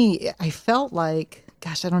 for me, I felt like,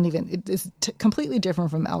 gosh, it is completely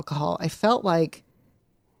different from alcohol. I felt like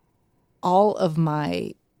all of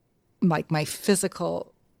my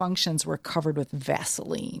physical functions were covered with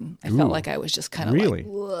Vaseline. I felt like I was just kind of really?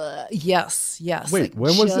 Like, yes. Wait, like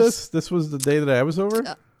when was this? This was the day that I was over?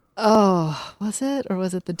 Was it? Or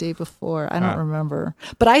was it the day before? I don't remember.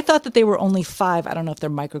 But I thought that they were only 5. I don't know if they're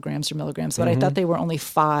micrograms or milligrams, but I thought they were only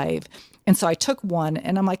 5. And so I took one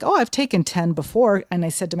and I'm like, I've taken 10 before. And I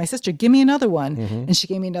said to my sister, give me another one. And she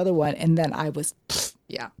gave me another one. And then I was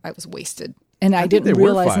wasted. And I didn't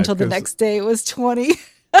realize until the next day it was 20.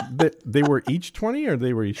 They were each 20 or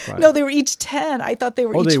they were each 5? No, they were each 10. I thought they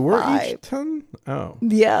were each 5. Oh, they were each 10? Oh.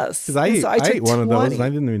 Yes. Because I ate one of those and I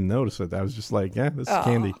didn't even notice it. I was just like, this is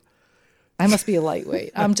candy. I must be a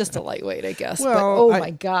lightweight. I'm just a lightweight, I guess. Well, but, my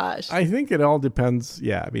gosh. I think it all depends.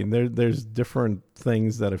 Yeah, I mean, there's different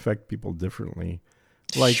things that affect people differently.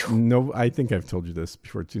 Like, I think I've told you this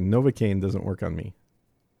before too. Novocaine doesn't work on me.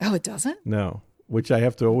 Oh, it doesn't? No, which I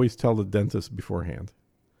have to always tell the dentist beforehand.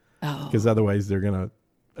 Oh. Because otherwise they're going to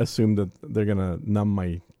assume that they're going to numb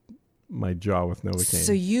my jaw with Novocaine.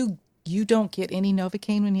 So you don't get any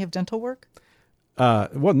Novocaine when you have dental work?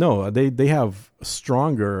 Well, no, they have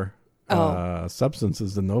stronger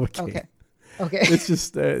substances than Novocaine. Okay. It's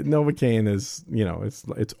just Novocaine is,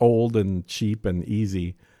 it's old and cheap and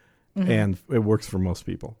easy, and it works for most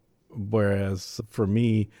people. Whereas for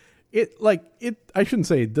me, I shouldn't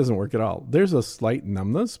say it doesn't work at all. There's a slight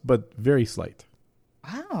numbness, but very slight.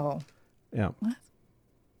 Wow. Yeah. What?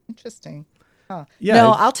 Interesting. Huh. Yeah.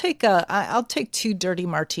 No, I'll take 2 dirty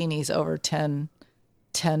martinis over 10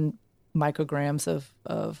 micrograms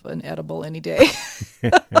of an edible any day.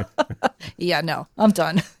 Yeah, no, I'm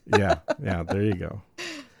done. yeah, there you go.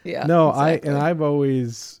 Yeah. No, exactly. I've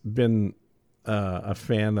always been a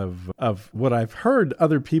fan of what I've heard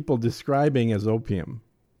other people describing as opium.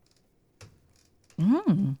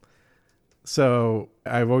 So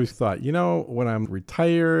I've always thought, when I'm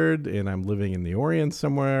retired and I'm living in the Orient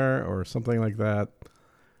somewhere or something like that,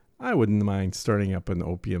 I wouldn't mind starting up an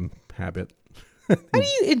opium habit. How do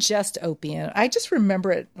you ingest opium? I just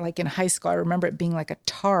remember it like in high school. I remember it being like a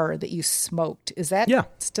tar that you smoked. Is that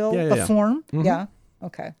still the form? Mm-hmm. Yeah.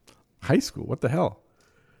 Okay. High school? What the hell?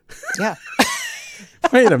 Yeah.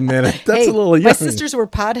 Wait a minute. That's a little young. My sisters were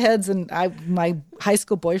potheads, and my high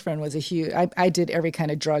school boyfriend was a huge. I did every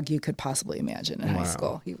kind of drug you could possibly imagine in high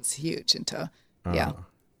school. He was huge into. Yeah.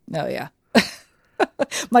 Oh yeah.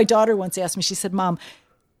 My daughter once asked me. She said, "Mom,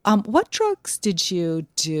 what drugs did you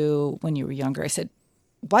do when you were younger?" I said,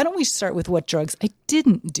 "Why don't we start with what drugs I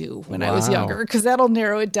didn't do when I was younger? Because that'll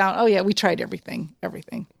narrow it down." Oh yeah, we tried everything.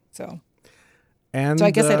 So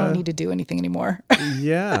I guess I don't need to do anything anymore.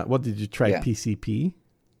 Yeah. Well, did you try PCP?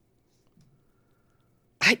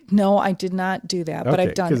 No, I did not do that, but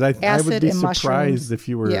I've done acid I would be and surprised mushrooms. if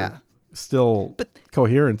you were still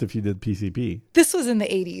coherent if you did PCP. This was in the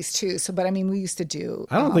 80s too. So, but I mean, we used to do.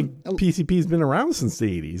 I don't think PCP's been around since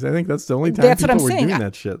the 80s. I think that's the only time people were doing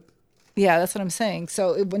that shit. Yeah, that's what I'm saying.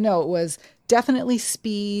 So, it was definitely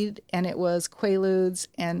speed, and it was Quaaludes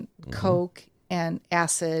and Coke and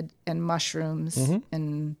acid and mushrooms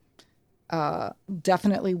and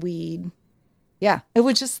definitely weed. Yeah, it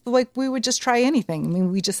was just like we would just try anything. I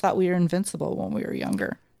mean, we just thought we were invincible when we were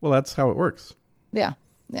younger. Well, that's how it works. Yeah.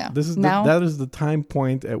 That is the time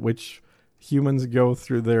point at which humans go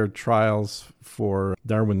through their trials for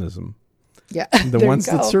Darwinism. Yeah, the ones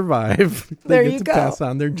that survive, they get to pass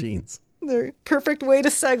on their genes. The perfect way to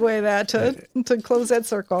segue that to close that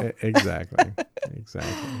circle. Exactly.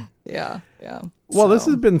 Yeah. Well, this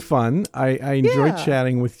has been fun. I enjoy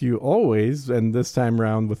chatting with you always, and this time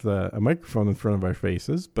around with a microphone in front of our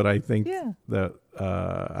faces. But I think that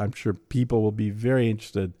I'm sure people will be very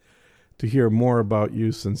interested to hear more about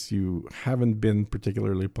you, since you haven't been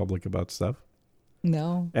particularly public about stuff.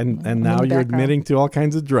 No. And now you're admitting to all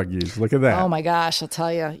kinds of drug use. Look at that. Oh my gosh, I'll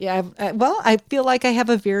tell you. Yeah. I feel like I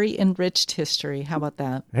have a very enriched history. How about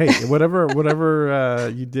that? Hey,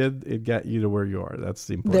 whatever you did, it got you to where you are. That's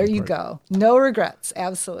the important part. There you go. No regrets.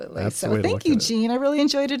 Absolutely. That's so thank you, Gene. I really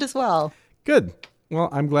enjoyed it as well. Good. Well,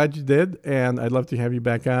 I'm glad you did. And I'd love to have you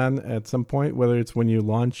back on at some point, whether it's when you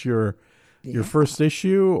launch your first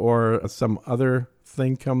issue or some other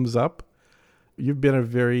thing comes up. You've been a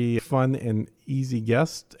very fun and easy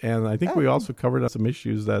guest, and I think we also covered some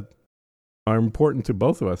issues that are important to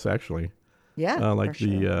both of us, actually. Yeah, like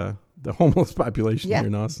the homeless population here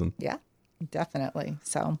in Austin. Yeah, definitely.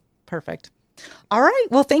 So, perfect. All right.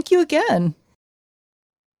 Well, thank you again.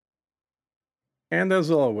 And as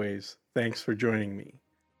always, thanks for joining me.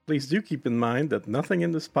 Please do keep in mind that nothing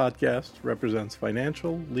in this podcast represents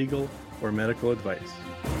financial, legal, or medical advice.